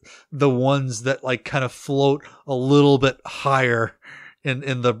are the ones that like kind of float a little bit higher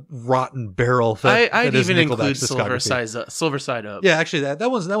in the rotten barrel. I'd even include Silver Side Up. Yeah, actually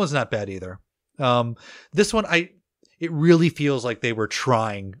that one's not bad either. This one it really feels like they were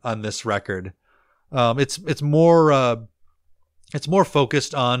trying on this record. It's more It's more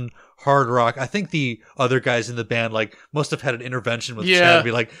focused on hard rock. I think the other guys in the band like must have had an intervention with Chad to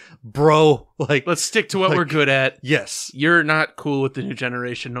be like, bro, like let's stick to what we're good at. Yes. You're not cool with the new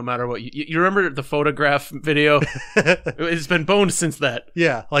generation no matter what. You remember the Photograph video? It's been boned since that.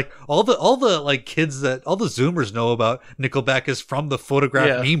 Yeah, like all the like kids that all the Zoomers know about Nickelback is from the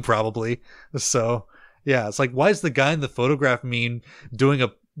Photograph meme probably. So, yeah, it's like why is the guy in the Photograph meme doing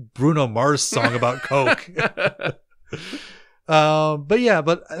a Bruno Mars song about coke?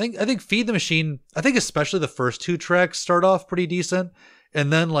 But I think Feed the Machine, I think especially the first two tracks start off pretty decent.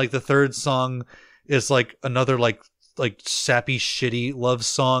 And then like the third song is like another like sappy, shitty love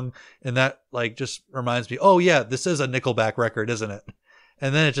song. And that like just reminds me, oh yeah, this is a Nickelback record, isn't it?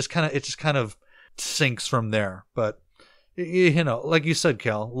 And then it just kind of sinks from there. But you know, like you said,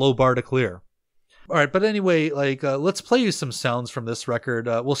 Cal, low bar to clear. All right. But anyway, like, let's play you some sounds from this record.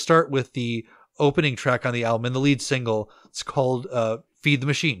 We'll start with the opening track on the album and the lead single. It's called Feed the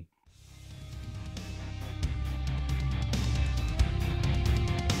Machine.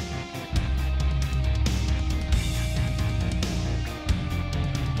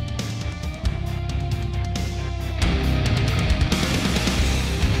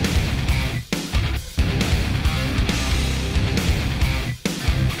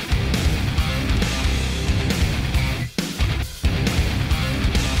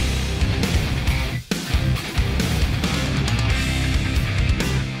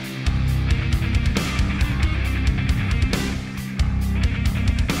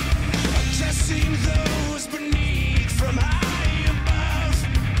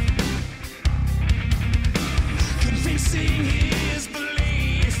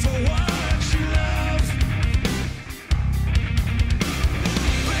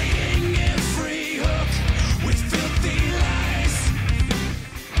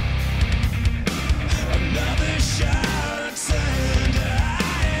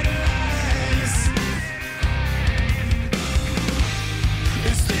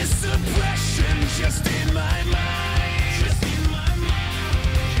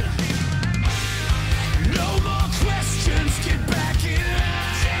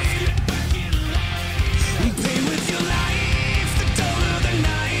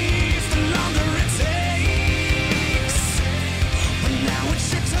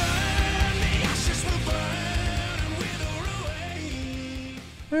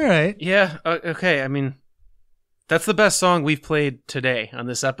 Yeah, okay. I mean, that's the best song we've played today on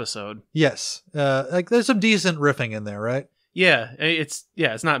this episode. Yes. Like there's some decent riffing in there, right? Yeah, it's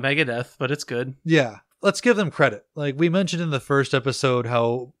not Megadeth, but it's good. Yeah. Let's give them credit. Like we mentioned in the first episode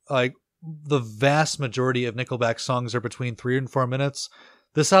how like the vast majority of Nickelback songs are between 3 and 4 minutes.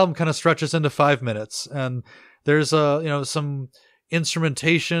 This album kind of stretches into 5 minutes, and there's some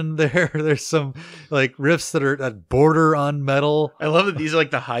instrumentation there. There's some like riffs that border on metal. I love that these are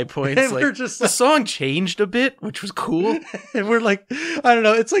like the high points. And like, we're just the song changed a bit, which was cool. And we're like, I don't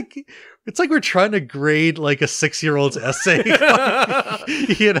know. It's like we're trying to grade like a 6-year-old's essay.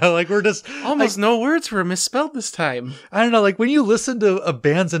 You know, like we're just almost no words were misspelled this time. I don't know. Like when you listen to a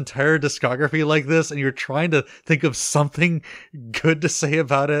band's entire discography like this and you're trying to think of something good to say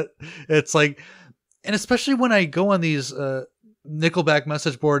about it, it's like, and especially when I go on these, Nickelback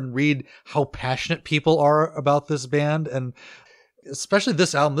message board and read how passionate people are about this band, and especially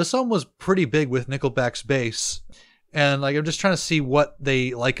this album. This album was pretty big with Nickelback's bass, and like I'm just trying to see what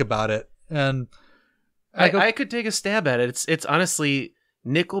they like about it. And I could take a stab at it. It's honestly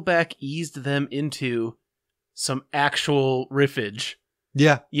Nickelback eased them into some actual riffage.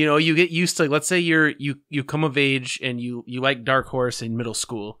 Yeah, you know, you get used to. Let's say you come of age and you like Dark Horse in middle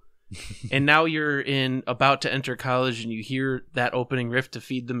school. And now you're about to enter college and you hear that opening riff to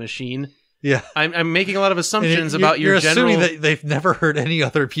Feed the Machine. Yeah. I'm making a lot of assumptions about your general... You're assuming that they've never heard any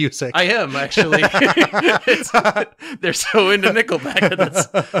other music. I am, actually. They're so into Nickelback.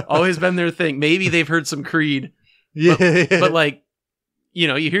 That's always been their thing. Maybe they've heard some Creed. Yeah. But like, you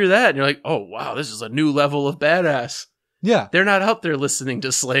know, you hear that and you're like, oh, wow, this is a new level of badass. Yeah. They're not out there listening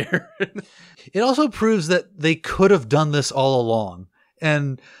to Slayer. It also proves that they could have done this all along.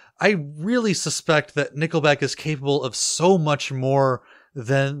 And I really suspect that Nickelback is capable of so much more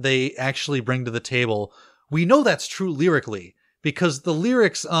than they actually bring to the table. We know that's true lyrically because the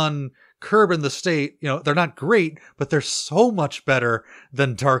lyrics on Curb in the State, you know, they're not great, but they're so much better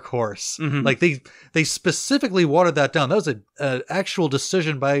than Dark Horse. Mm-hmm. Like they specifically watered that down. That was an actual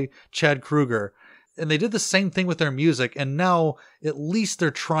decision by Chad Kroeger. And they did the same thing with their music. And now at least they're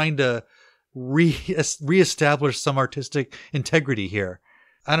trying to reestablish some artistic integrity here.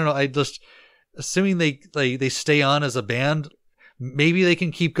 I don't know. I just assuming they stay on as a band. maybe they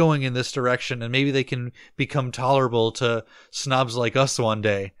can keep going in this direction, and maybe they can become tolerable to snobs like us one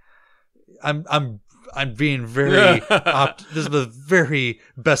day. I'm being very this is the very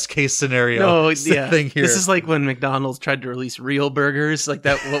best case scenario thing here. This is like when McDonald's tried to release real burgers, like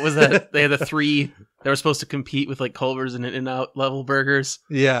that. What was that? They had the 3 that were supposed to compete with like Culver's and In-N-Out level burgers.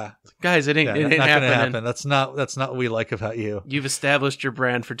 Yeah, guys, it ain't not happening. Gonna happen. That's not what we like about you. You've established your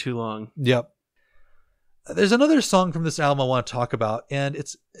brand for too long. Yep. There's another song from this album I want to talk about, and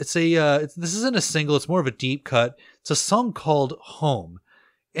this isn't a single. It's more of a deep cut. It's a song called "Home."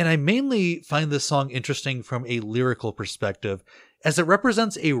 And I mainly find this song interesting from a lyrical perspective, as it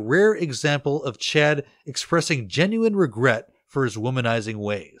represents a rare example of Chad expressing genuine regret for his womanizing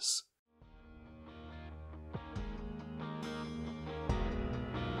ways.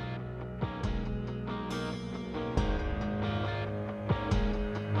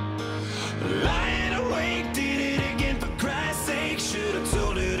 Lying awake, did it again for Christ's sake. Should have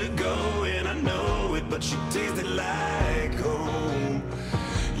told her to go, and I know it, but she tasted like home.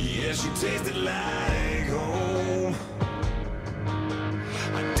 Yeah, she tasted like home.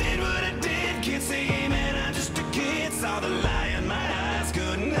 I did what I did, can't say amen, I'm just a kid. Saw the lie in my eyes,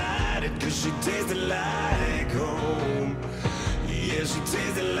 couldn't hide it, cause she tasted like home. Yeah, she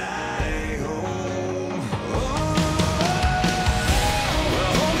tasted like home. Oh,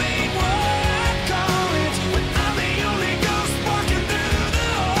 well, home ain't what I call it, but I'm the only ghost walking through the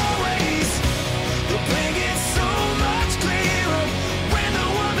hallways. The pain gets so much clearer when the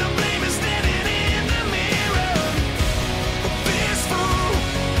one to blame is standing in the mirror. This fool,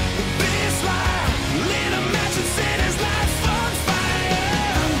 this lie, lit a match and set his life on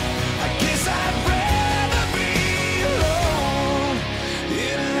fire. I guess I'd rather be alone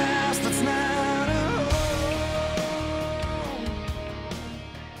in a house that's not a home.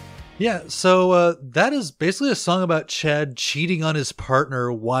 Yeah, so that is basically a song about Chad cheating on his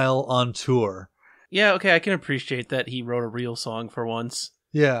partner while on tour. Yeah, okay, I can appreciate that he wrote a real song for once.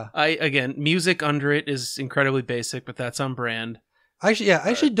 Yeah. Again, music under it is incredibly basic, but that's on brand. I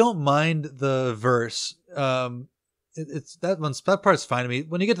actually don't mind the verse. That part's fine to me.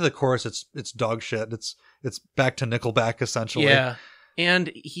 When you get to the chorus, it's dog shit. It's back to Nickelback essentially. Yeah,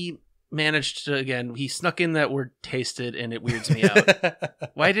 and he managed to, again, he snuck in that word tasted, and it weirds me out.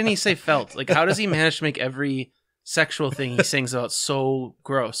 Why didn't he say felt? Like, how does he manage to make every sexual thing he sings about so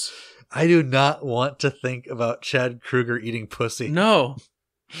gross? I do not want to think about Chad Kroeger eating pussy. No.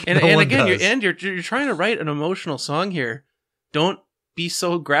 And, No and one again, does. you're trying to write an emotional song here. Don't be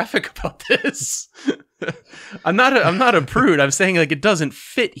so graphic about this. I'm not a prude. I'm saying like it doesn't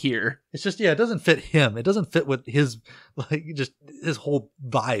fit here. It's just, it doesn't fit him. It doesn't fit what his whole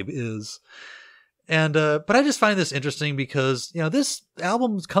vibe is. And but I just find this interesting because, this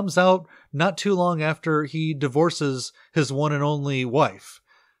album comes out not too long after he divorces his one and only wife.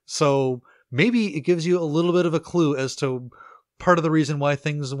 So maybe it gives you a little bit of a clue as to part of the reason why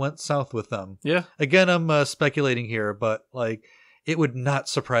things went south with them. Yeah. Again, I'm speculating here, but it would not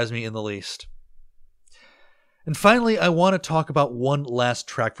surprise me in the least. And finally, I want to talk about one last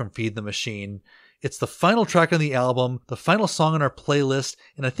track from Feed the Machine. It's the final track on the album, the final song on our playlist,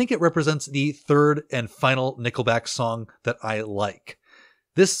 and I think it represents the third and final Nickelback song that I like.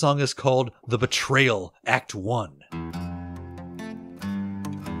 This song is called The Betrayal, Act 1.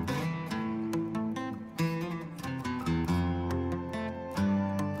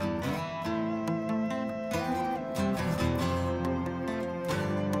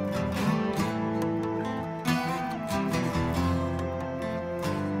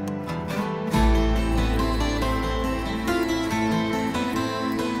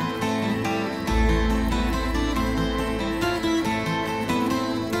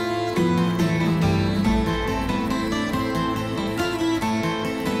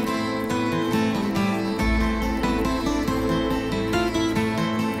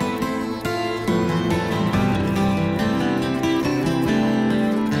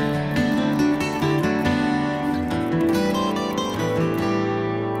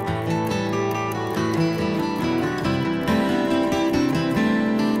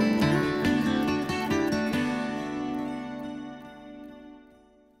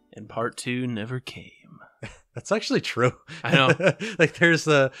 Part 2 never came. That's actually true. I know.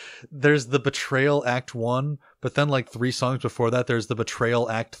 there's the Betrayal Act 1, but then 3 songs before that there's the Betrayal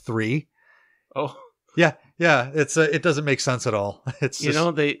Act 3. Oh. Yeah. It's it doesn't make sense at all. It's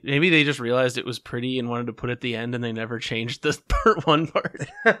maybe they just realized it was pretty and wanted to put it at the end, and they never changed the part 1 part.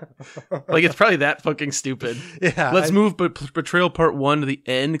 It's probably that fucking stupid. Yeah. Let's move Betrayal Part 1 to the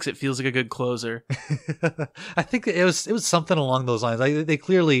end because it feels like a good closer. I think it was something along those lines. They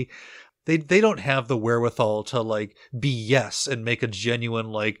clearly they don't have the wherewithal to like be Yes and make a genuine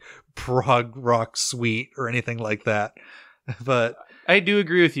like prog rock suite or anything like that. But I do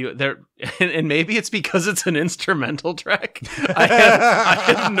agree with you there, and maybe it's because it's an instrumental track. I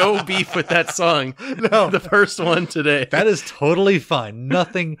have no beef with that song. No. The first one today. That is totally fine.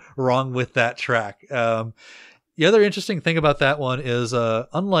 Nothing wrong with that track. The other interesting thing about that one is,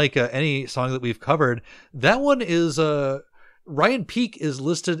 unlike any song that we've covered, that one is Ryan Peake is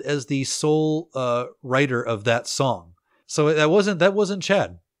listed as the sole writer of that song. So that wasn't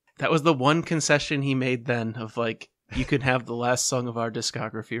Chad. That was the one concession he made then of like, you can have the last song of our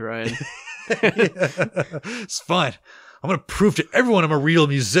discography, Ryan. It's fine. I'm going to prove to everyone I'm a real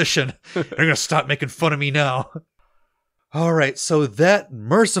musician. They're going to stop making fun of me now. All right, so that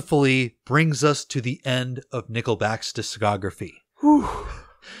mercifully brings us to the end of Nickelback's discography. Whew.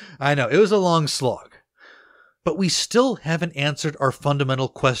 I know, it was a long slog. But we still haven't answered our fundamental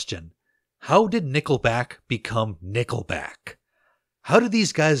question. How did Nickelback become Nickelback? How did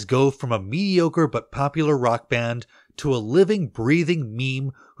these guys go from a mediocre but popular rock band to a living, breathing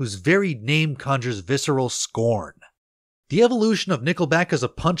meme whose very name conjures visceral scorn? The evolution of Nickelback as a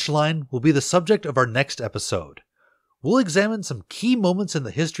punchline will be the subject of our next episode. We'll examine some key moments in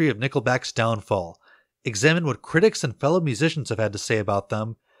the history of Nickelback's downfall, examine what critics and fellow musicians have had to say about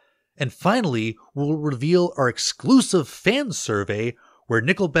them, and finally, we'll reveal our exclusive fan survey where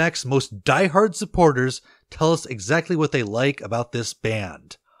Nickelback's most diehard supporters tell us exactly what they like about this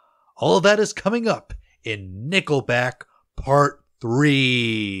band. All of that is coming up in Nickelback Part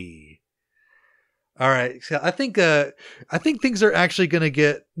 3. All right, so I think things are actually going to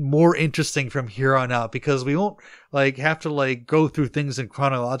get more interesting from here on out because we won't like have to like go through things in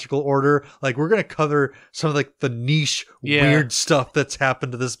chronological order. Like we're going to cover some of like the niche weird stuff that's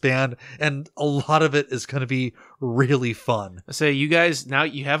happened to this band, and a lot of it is going to be really fun. I say, you guys, now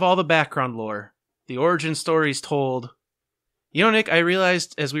you have all the background lore. The origin story's told. You know, Nick, I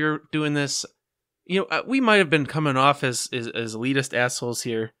realized as we were doing this, you know, we might have been coming off as elitist assholes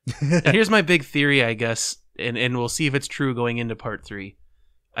here. And here's my big theory, I guess, and we'll see if it's true going into Part 3.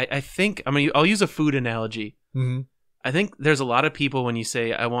 I think, I'll use a food analogy. Mm-hmm. I think there's a lot of people when you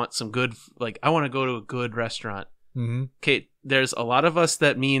say, I want some good, like, I want to go to a good restaurant. Mm-hmm. Okay, there's a lot of us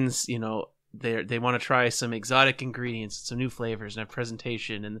that means, you know, they want to try some exotic ingredients, some new flavors and a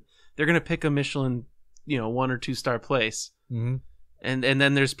presentation, and they're going to pick a Michelin, you know, 1 or 2 star place. Mm-hmm. And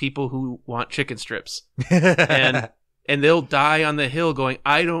then there's people who want chicken strips. and they'll die on the hill going,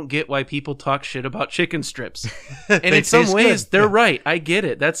 I don't get why people talk shit about chicken strips. And in some ways, they're right. I get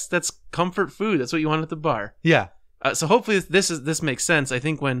it. That's comfort food. That's what you want at the bar. Yeah. So hopefully this makes sense. I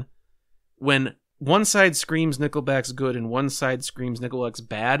think when one side screams Nickelback's good and one side screams Nickelback's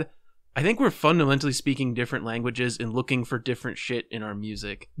bad, I think we're fundamentally speaking different languages and looking for different shit in our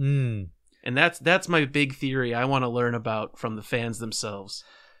music. Mm. And that's my big theory I want to learn about from the fans themselves.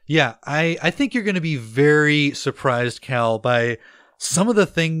 Yeah, I think you're going to be very surprised, Cal, by some of the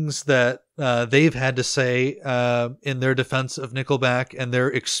things that they've had to say in their defense of Nickelback and their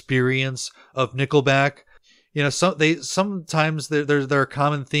experience of Nickelback. You know, sometimes there are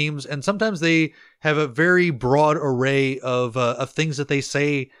common themes, and sometimes they have a very broad array of things that they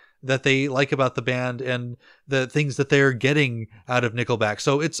say that they like about the band and the things that they're getting out of Nickelback.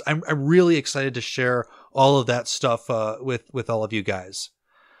 So I'm really excited to share all of that stuff with all of you guys.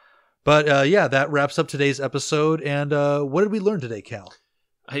 But yeah, that wraps up today's episode. And what did we learn today, Cal?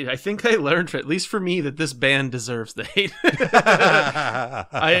 I think I learned, at least for me, that this band deserves the hate.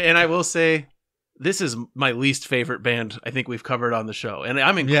 I will say, this is my least favorite band I think we've covered on the show. And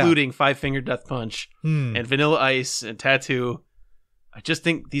I'm including Five Finger Death Punch and Vanilla Ice and Tattoo. I just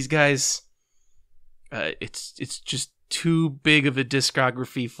think these guys, it's just too big of a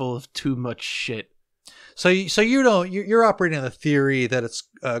discography full of too much shit. So you're operating on the theory that it's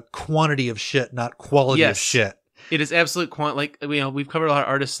quantity of shit, not quality of shit. It is absolute like, you know, we've covered a lot of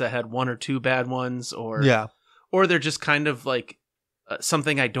artists that had 1 or 2 bad ones, or they're just kind of like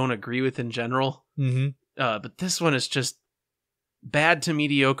something I don't agree with in general. Mm-hmm. But this one is just bad to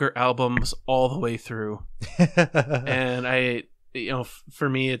mediocre albums all the way through. And you know, for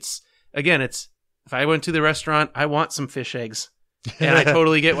me, it's if I went to the restaurant, I want some fish eggs. And I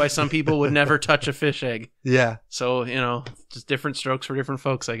totally get why some people would never touch a fish egg. Yeah. So, you know, just different strokes for different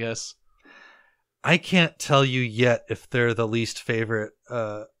folks, I guess. I can't tell you yet if they're the least favorite,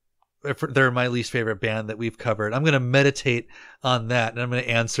 if they're my least favorite band that we've covered. I'm going to meditate on that, and I'm going to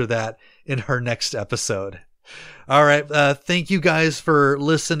answer that in our next episode. All right. Thank you guys for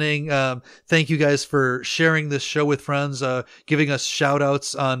listening. Thank you guys for sharing this show with friends, giving us shout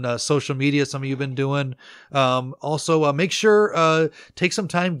outs on social media. Some of you have been doing. Also, make sure, take some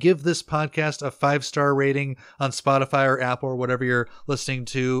time, give this podcast a 5-star rating on Spotify or Apple or whatever you're listening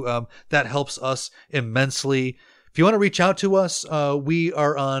to. That helps us immensely. If you want to reach out to us, we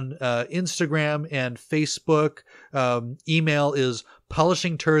are on Instagram and Facebook. Email is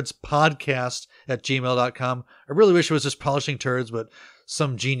polishingturdspodcast@gmail.com. I really wish it was just polishing turds, but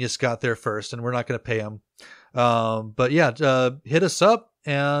some genius got there first, and we're not going to pay him. But yeah, hit us up,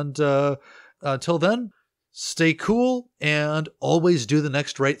 and until then, stay cool and always do the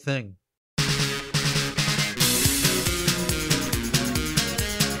next right thing.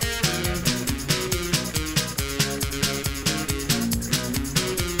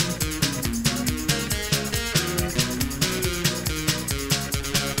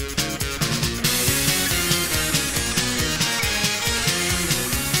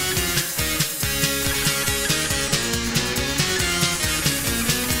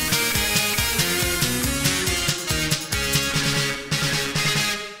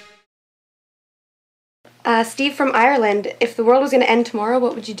 Steve from Ireland, if the world was going to end tomorrow,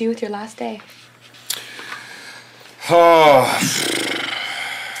 what would you do with your last day? Oh,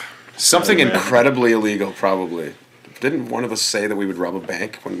 something incredibly illegal, probably. Didn't one of us say that we would rob a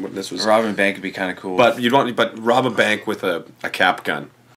bank when this was? Robbing a bank would be kind of cool. But rob a bank with a cap gun.